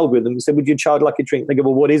their child with them, say, would your child like a drink? They go,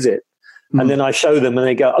 well, what is it? Mm-hmm. And then I show them and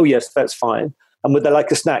they go, oh yes, that's fine. And would they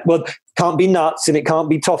like a snack? Well, it can't be nuts and it can't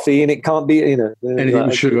be toffee and it can't be, anything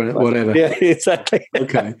with sugar in it, whatever. Yeah, exactly.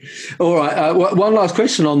 Okay. All right. One last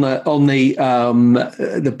question on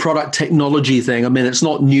the product technology thing. I mean, it's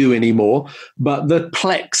not new anymore, but the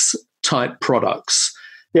Plex type products.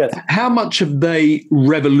 Yes. How much have they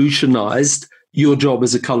revolutionized your job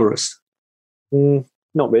as a colorist?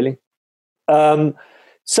 Not really.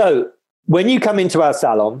 So when you come into our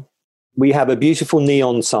salon, we have a beautiful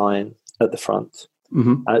neon sign at the front.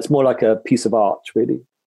 Mm-hmm. And it's more like a piece of art, really.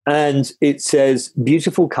 And it says,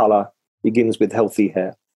 beautiful color begins with healthy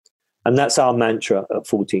hair. And that's our mantra at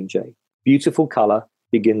 14J. Beautiful color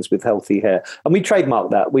begins with healthy hair. And we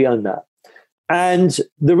trademark that. We own that. And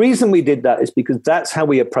the reason we did that is because that's how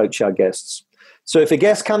we approach our guests. So if a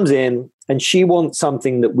guest comes in and she wants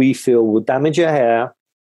something that we feel will damage her hair,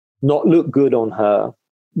 not look good on her,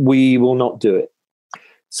 we will not do it.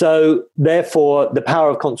 So therefore, the power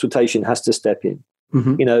of consultation has to step in.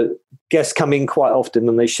 Mm-hmm. Guests come in quite often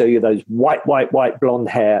and they show you those white blonde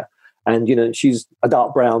hair. And, she's a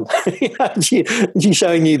dark brown. She's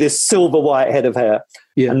showing you this silver white head of hair.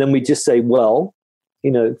 Yeah. And then we just say, well,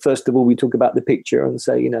 first of all, we talk about the picture and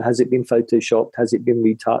say, has it been photoshopped? Has it been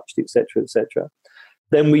retouched, et cetera, et cetera.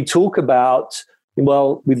 Then we talk about,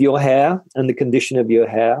 well, with your hair and the condition of your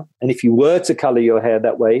hair. And if you were to color your hair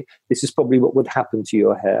that way, this is probably what would happen to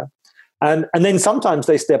your hair. And then sometimes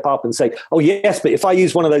they step up and say, oh, yes, but if I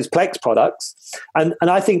use one of those Plex products, and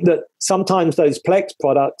I think that sometimes those Plex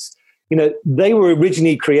products, they were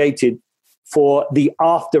originally created for the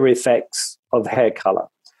after effects of hair color.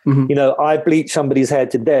 Mm-hmm. I bleach somebody's hair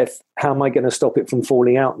to death. How am I going to stop it from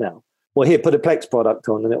falling out now? Well, here, put a Plex product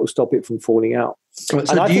on and it will stop it from falling out. Right,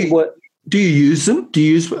 so do you use them? Do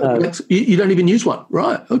you use Plex? You don't even use one,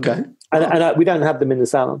 right? Okay. And we don't have them in the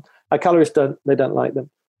salon. Our colorists don't like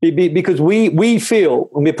them. Because we feel,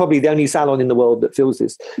 and we're probably the only salon in the world that feels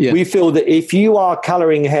this, we feel that if you are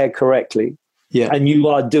coloring hair correctly and you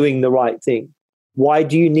are doing the right thing, why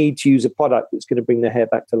do you need to use a product that's going to bring the hair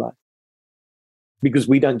back to life? Because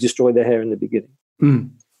we don't destroy the hair in the beginning.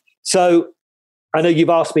 Mm. So I know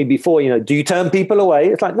you've asked me before, do you turn people away?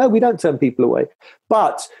 It's like, no, we don't turn people away.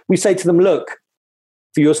 But we say to them, look,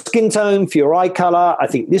 for your skin tone, for your eye color, I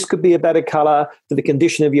think this could be a better color. For the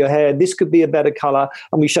condition of your hair, this could be a better color.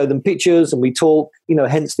 And we show them pictures and we talk,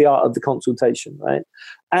 hence the art of the consultation, right?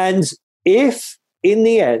 And if in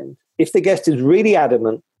the end, if the guest is really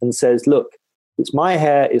adamant and says, look, it's my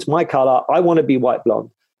hair, it's my color, I want to be white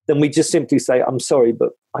blonde, then we just simply say, I'm sorry,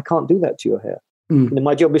 but I can't do that to your hair. Mm.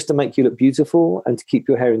 My job is to make you look beautiful and to keep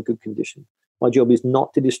your hair in good condition. My job is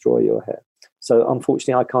not to destroy your hair. So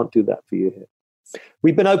unfortunately, I can't do that for you here.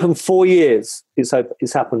 We've been open 4 years. It's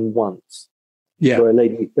happened once. Yeah, where a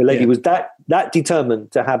lady was that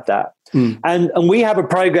determined to have that. Mm. And we have a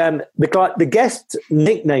program. The guest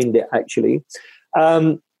nicknamed it actually.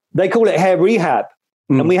 They call it Hair Rehab,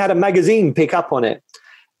 and we had a magazine pick up on it.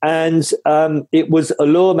 And it was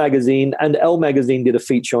Allure magazine, and Elle magazine did a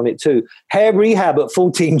feature on it too. Hair Rehab at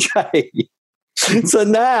 14J. So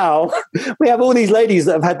now we have all these ladies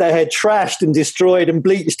that have had their hair trashed and destroyed and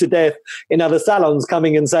bleached to death in other salons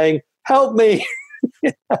coming and saying, help me.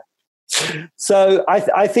 So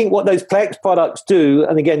I think what those Plex products do,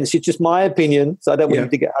 and again, this is just my opinion, so I don't want you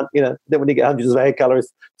to get, don't want to get hundreds of hair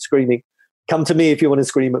colorists screaming. Come to me if you want to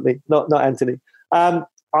scream at me, not Anthony.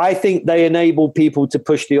 I think they enable people to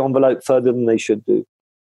push the envelope further than they should do.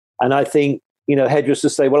 And I think,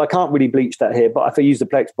 hairdressers say, well, I can't really bleach that hair, but if I use the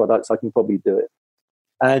Plex products, I can probably do it.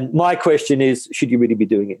 And my question is, should you really be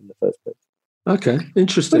doing it in the first place? Okay,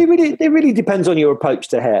 interesting. But it really depends on your approach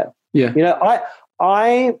to hair. Yeah.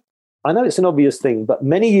 I know it's an obvious thing, but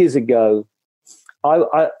many years ago,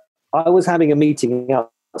 I was having a meeting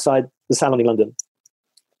outside the salon in London.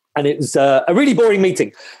 And it was a really boring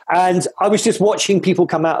meeting. And I was just watching people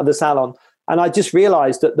come out of the salon. And I just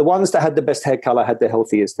realized that the ones that had the best hair color had the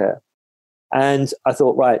healthiest hair. And I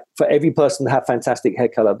thought, right, for every person to have fantastic hair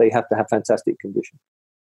color, they have to have fantastic condition.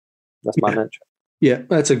 That's my mantra. Yeah,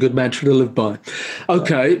 that's a good mantra to live by.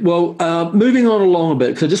 Okay, well, moving on along a bit,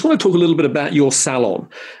 because I just want to talk a little bit about your salon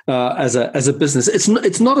as a business. It's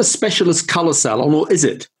not a specialist color salon, or is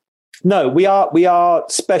it? No, we are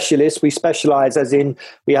specialists. We specialize as in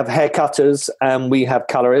we have hair cutters and we have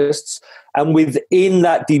colorists. And within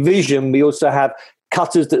that division, we also have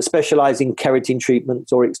cutters that specialize in keratin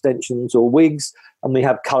treatments or extensions or wigs. And we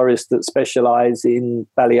have colorists that specialize in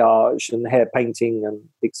balayage and hair painting and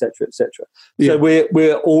et cetera, et cetera. Yeah. So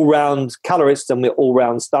we're all-round colorists and we're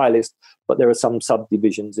all-round stylists, but there are some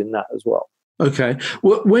subdivisions in that as well. Okay.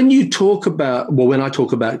 When I talk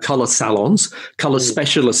about color salons, color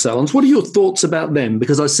specialist salons, what are your thoughts about them?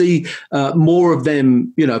 Because I see more of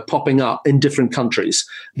them, popping up in different countries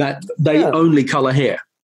that they only color hair.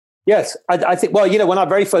 Yes. I think, when I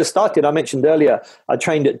very first started, I mentioned earlier, I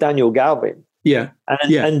trained at Daniel Galvin. Yeah.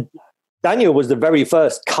 And Daniel was the very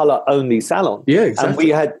first color-only salon. Yeah,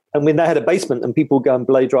 exactly. And when they had a basement and people go and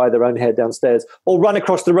blow dry their own hair downstairs or run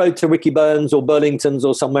across the road to Ricky Burns or Burlington's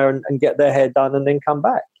or somewhere and get their hair done and then come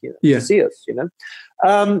back to see us,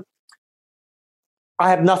 I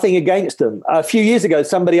have nothing against them. A few years ago,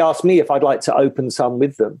 somebody asked me if I'd like to open some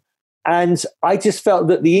with them. And I just felt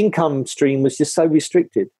that the income stream was just so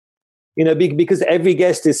restricted, because every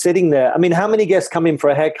guest is sitting there. I mean, how many guests come in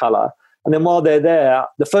for a hair color? And then while they're there,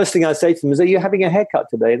 the first thing I say to them is, are you having a haircut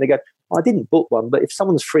today? And they go, I didn't book one, but if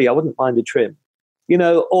someone's free, I wouldn't mind a trim.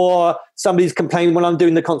 Or somebody's complaining when I'm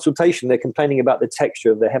doing the consultation, they're complaining about the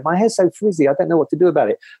texture of their hair. My hair's so frizzy, I don't know what to do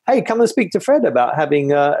about it. Hey, come and speak to Fred about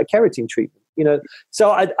having a keratin treatment.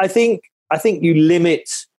 So I think you limit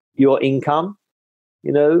your income,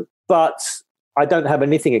 but I don't have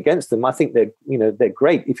anything against them. I think they're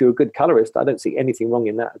great. If you're a good colorist, I don't see anything wrong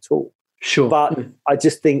in that at all. Sure. But I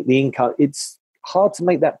just think the income, it's hard to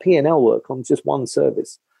make that P&L work on just one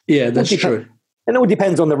service. Yeah, that's true. And it all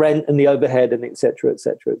depends on the rent and the overhead and et cetera, et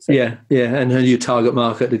cetera, et cetera. Yeah, and your target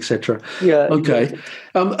market, et cetera. Yeah. Okay.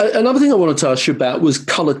 Exactly. Another thing I wanted to ask you about was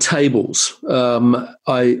color tables.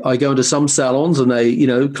 I go into some salons and they,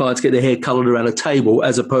 clients get their hair colored around a table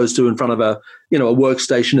as opposed to in front of a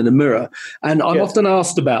workstation and a mirror. And I'm often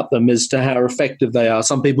asked about them as to how effective they are.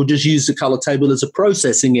 Some people just use the color table as a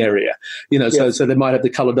processing area, so they might have the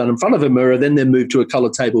color done in front of a mirror, then they move to a color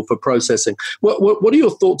table for processing. What are your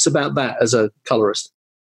thoughts about that as a colorist?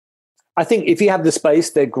 I think if you have the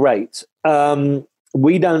space, they're great.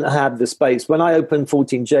 We don't have the space. When I opened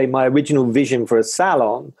 14J, my original vision for a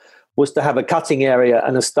salon was to have a cutting area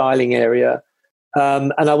and a styling area.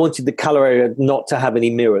 And I wanted the color area not to have any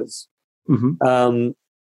mirrors. Mm-hmm.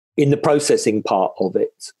 In the processing part of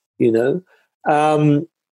it,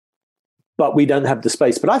 but we don't have the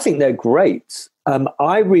space. But I think they're great.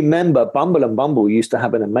 I remember Bumble and Bumble used to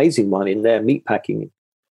have an amazing one in their meatpacking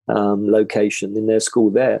location in their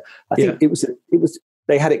school there. I think it was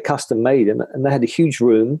they had it custom made and they had a huge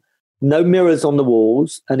room, no mirrors on the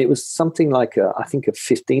walls, and it was something like I think a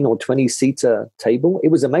 15 or 20 seater table. It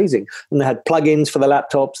was amazing, and they had plugins for the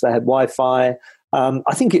laptops. They had Wi-Fi.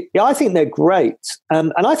 I think they're great.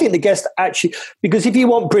 And I think the guest actually, because if you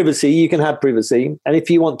want privacy, you can have privacy. And if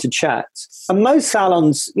you want to chat, and most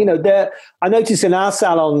salons, I notice in our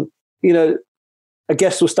salon, a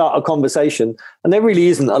guest will start a conversation and there really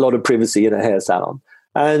isn't a lot of privacy in a hair salon.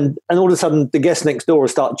 And all of a sudden the guest next door will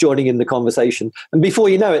start joining in the conversation. And before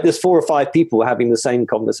you know it, there's 4 or 5 people having the same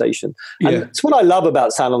conversation. And it's what I love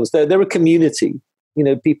about salons. They're a community.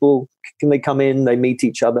 People, they come in, they meet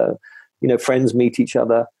each other. Friends meet each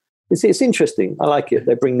other. It's interesting. I like it.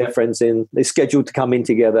 They bring their friends in. They're scheduled to come in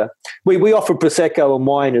together. We offer Prosecco and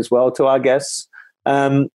wine as well to our guests.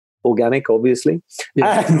 Organic, obviously.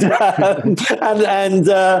 Yeah.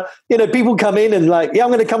 And people come in and I'm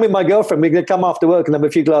going to come with my girlfriend. We're going to come after work and have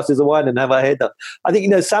a few glasses of wine and have our hair done. I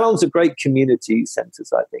think, salons are great community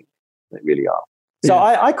centers, I think. They really are. So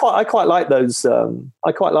I quite like those.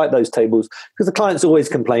 I quite like those tables because the clients always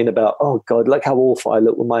complain about, oh God, look how awful I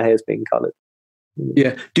look when my hair's being coloured.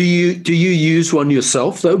 Yeah. Do you use one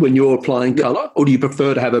yourself though when you're applying colour, or do you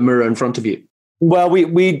prefer to have a mirror in front of you? Well,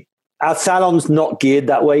 our salon's not geared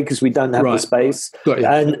that way because we don't have the space,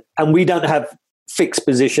 and we don't have fixed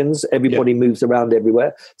positions. Everybody moves around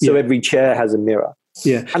everywhere, so every chair has a mirror.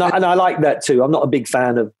 Yeah, and I like that too. I'm not a big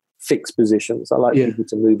fan of fixed positions. I like people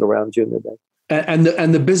to move around during the day. And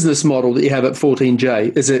the business model that you have at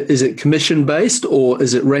 14J, is it commission based or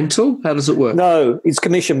is it rental? How does it work? No, it's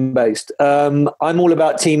commission based. I'm all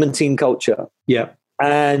about team and team culture. Yeah,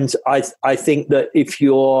 and I think that if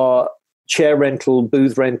you're chair rental,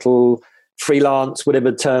 booth rental, freelance,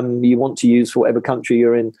 whatever term you want to use for whatever country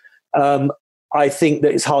you're in, I think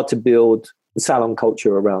that it's hard to build a salon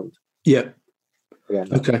culture around. Yeah.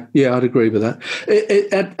 Okay. Yeah, I'd agree with that.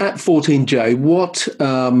 At 14J, what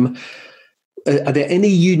are there any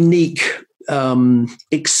unique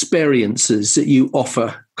experiences that you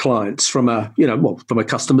offer clients from a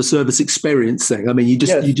customer service experience thing? I mean, you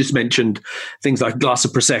just mentioned things like a glass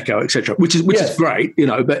of prosecco, etc., which is great,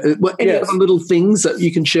 But any other little things that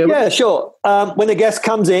you can share? Yeah, sure. When the guest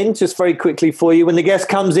comes in, just very quickly for you, when the guest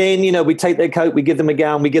comes in, we take their coat, we give them a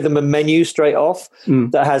gown, we give them a menu straight off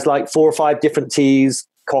that has like 4 or 5 different teas,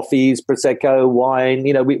 coffees, prosecco, wine.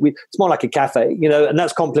 It's more like a cafe, and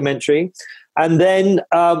that's complimentary. And then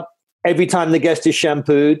every time the guest is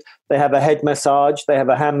shampooed, they have a head massage, they have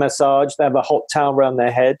a hand massage, they have a hot towel around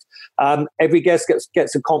their head. Every guest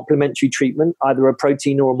gets a complimentary treatment, either a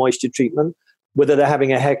protein or a moisture treatment, whether they're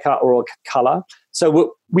having a haircut or a color.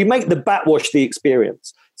 So we make the back wash the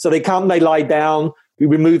experience. So they come, they lie down, we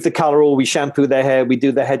remove the color or we shampoo their hair, we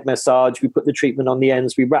do the head massage, we put the treatment on the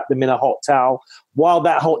ends, we wrap them in a hot towel. While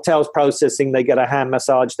that hot towel's processing, they get a hand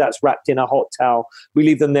massage that's wrapped in a hot towel. We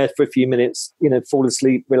leave them there for a few minutes, fall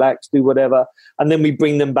asleep, relax, do whatever. And then we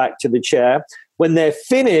bring them back to the chair. When they're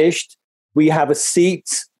finished, we have a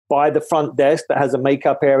seat by the front desk that has a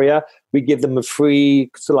makeup area. We give them a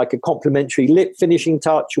free, like a complimentary lip finishing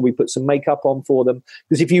touch, or we put some makeup on for them.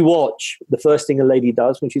 Because if you watch, the first thing a lady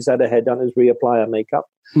does when she's had her hair done is reapply her makeup.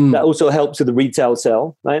 That also helps with the retail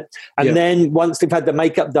sell, right? And then once they've had the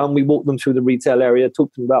makeup done, we walk them through the retail area,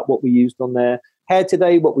 talk to them about what we used on their hair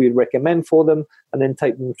today, what we would recommend for them, and then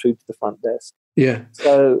take them through to the front desk. Yeah.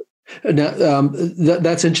 So now,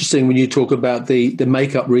 that's interesting when you talk about the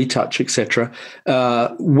makeup retouch, etc.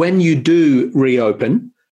 When you do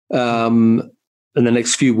reopen in the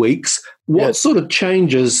next few weeks, what sort of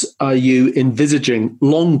changes are you envisaging,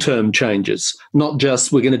 long-term changes, not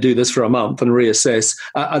just we're going to do this for a month and reassess?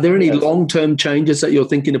 Are there any long-term changes that you're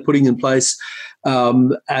thinking of putting in place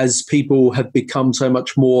as people have become so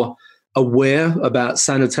much more aware about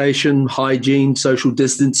sanitation, hygiene, social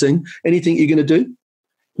distancing? Anything you're going to do?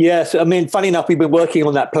 Yes, I mean, funny enough, we've been working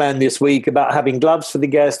on that plan this week about having gloves for the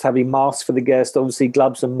guest, having masks for the guest, obviously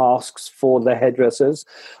gloves and masks for the hairdressers.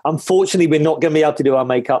 Unfortunately, we're not going to be able to do our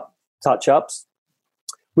makeup touch-ups.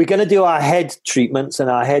 We're going to do our head treatments and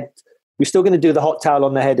we're still going to do the hot towel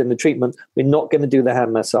on the head and the treatment. We're not going to do the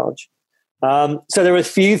hand massage. So there are a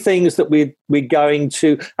few things that we're going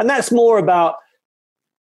to, and that's more about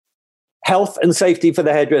health and safety for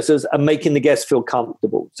the hairdressers and making the guests feel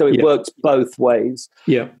comfortable. So it works both ways.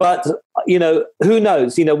 Yeah. But, who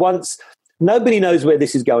knows? Nobody knows where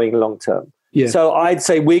this is going long term. Yeah. So I'd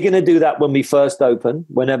say we're going to do that when we first open,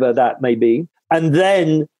 whenever that may be. And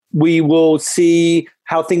then we will see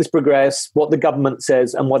how things progress, what the government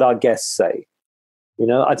says and what our guests say.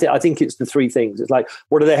 I think it's the 3 things. It's like,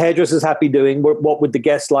 what are the hairdressers happy doing? What would the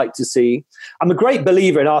guests like to see? I'm a great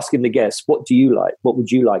believer in asking the guests, what do you like? What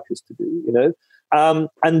would you like us to do?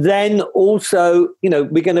 And then also,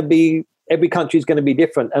 we're going to be, every country is going to be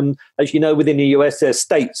different. And as you know, within the US, there's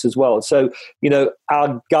states as well. So,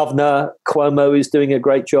 our governor, Cuomo, is doing a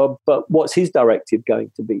great job, but what's his directive going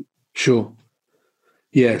to be? Sure.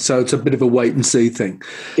 Yeah, so it's a bit of a wait and see thing.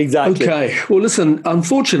 Exactly. Okay. Well, listen,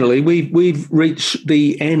 unfortunately, we've reached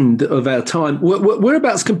the end of our time.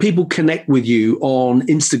 Whereabouts can people connect with you on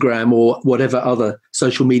Instagram or whatever other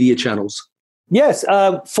social media channels? Yes,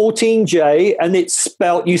 14J, and it's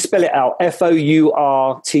spelled, you spell it out, FOURTEENJAY.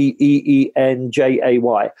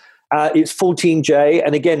 It's 14J,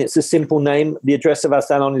 and again, it's a simple name. The address of our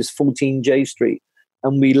salon is 14J Street,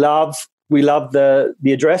 and we love the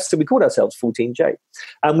address, so we call ourselves 14J.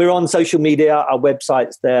 And we're on social media, our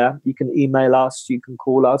website's there. You can email us, you can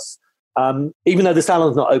call us. Even though the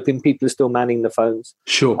salon's not open, people are still manning the phones.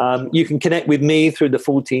 Sure. You can connect with me through the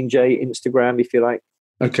 14J Instagram if you like.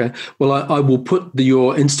 Okay. Well, I will put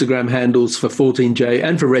your Instagram handles for 14J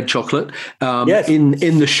and for Red Chocolate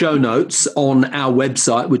in the show notes on our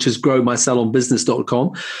website, which is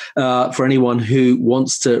growmysalonbusiness.com, for anyone who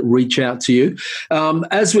wants to reach out to you.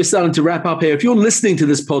 As we're starting to wrap up here, if you're listening to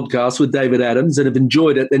this podcast with David Adams and have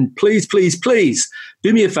enjoyed it, then please, please, please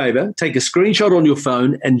do me a favor, take a screenshot on your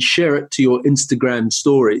phone and share it to your Instagram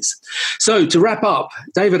stories. So to wrap up,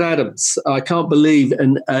 David Adams, I can't believe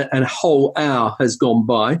a whole hour has gone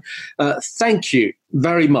by. Thank you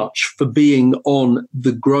very much for being on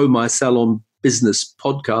the Grow My Salon Business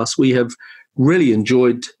podcast. We have really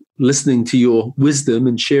enjoyed listening to your wisdom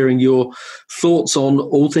and sharing your thoughts on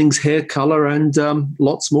all things hair color and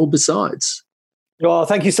lots more besides. Well,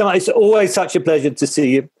 thank you so much. It's always such a pleasure to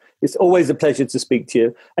see you. It's always a pleasure to speak to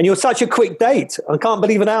you. And you're such a quick date. I can't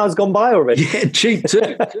believe an hour's gone by already. Yeah, cheap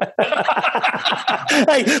too.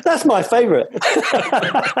 Hey, that's my favorite.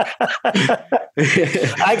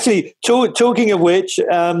 Actually, talking of which,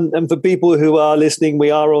 and for people who are listening,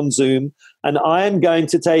 we are on Zoom, and I am going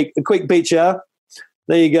to take a quick picture.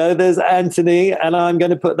 There you go. There's Anthony, and I'm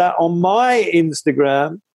going to put that on my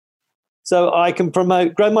Instagram so I can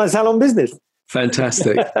Grow My Salon Business.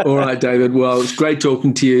 Fantastic. All right, David. Well, it's great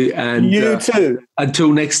talking to you. And you too.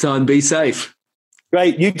 Until next time, be safe.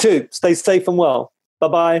 Great. You too. Stay safe and well.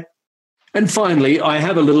 Bye-bye. And finally, I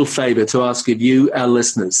have a little favor to ask of you, our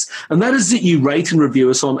listeners, and that is that you rate and review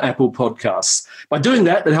us on Apple Podcasts. By doing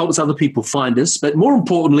that, it helps other people find us, but more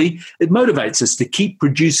importantly, it motivates us to keep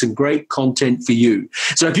producing great content for you.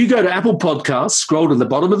 So if you go to Apple Podcasts, scroll to the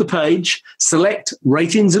bottom of the page, select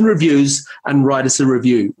ratings and reviews, and write us a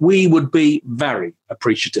review. We would be very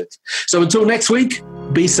appreciative. So until next week,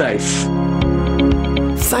 be safe.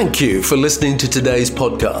 Thank you for listening to today's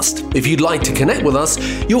podcast. If you'd like to connect with us,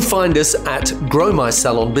 you'll find us at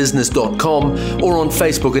growmysalonbusiness.com or on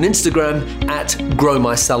Facebook and Instagram at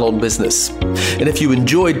growmysalonbusiness. And if you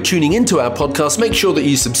enjoyed tuning into our podcast, make sure that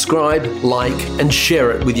you subscribe, like, and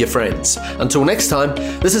share it with your friends. Until next time,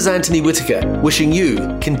 this is Anthony Whitaker wishing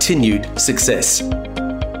you continued success.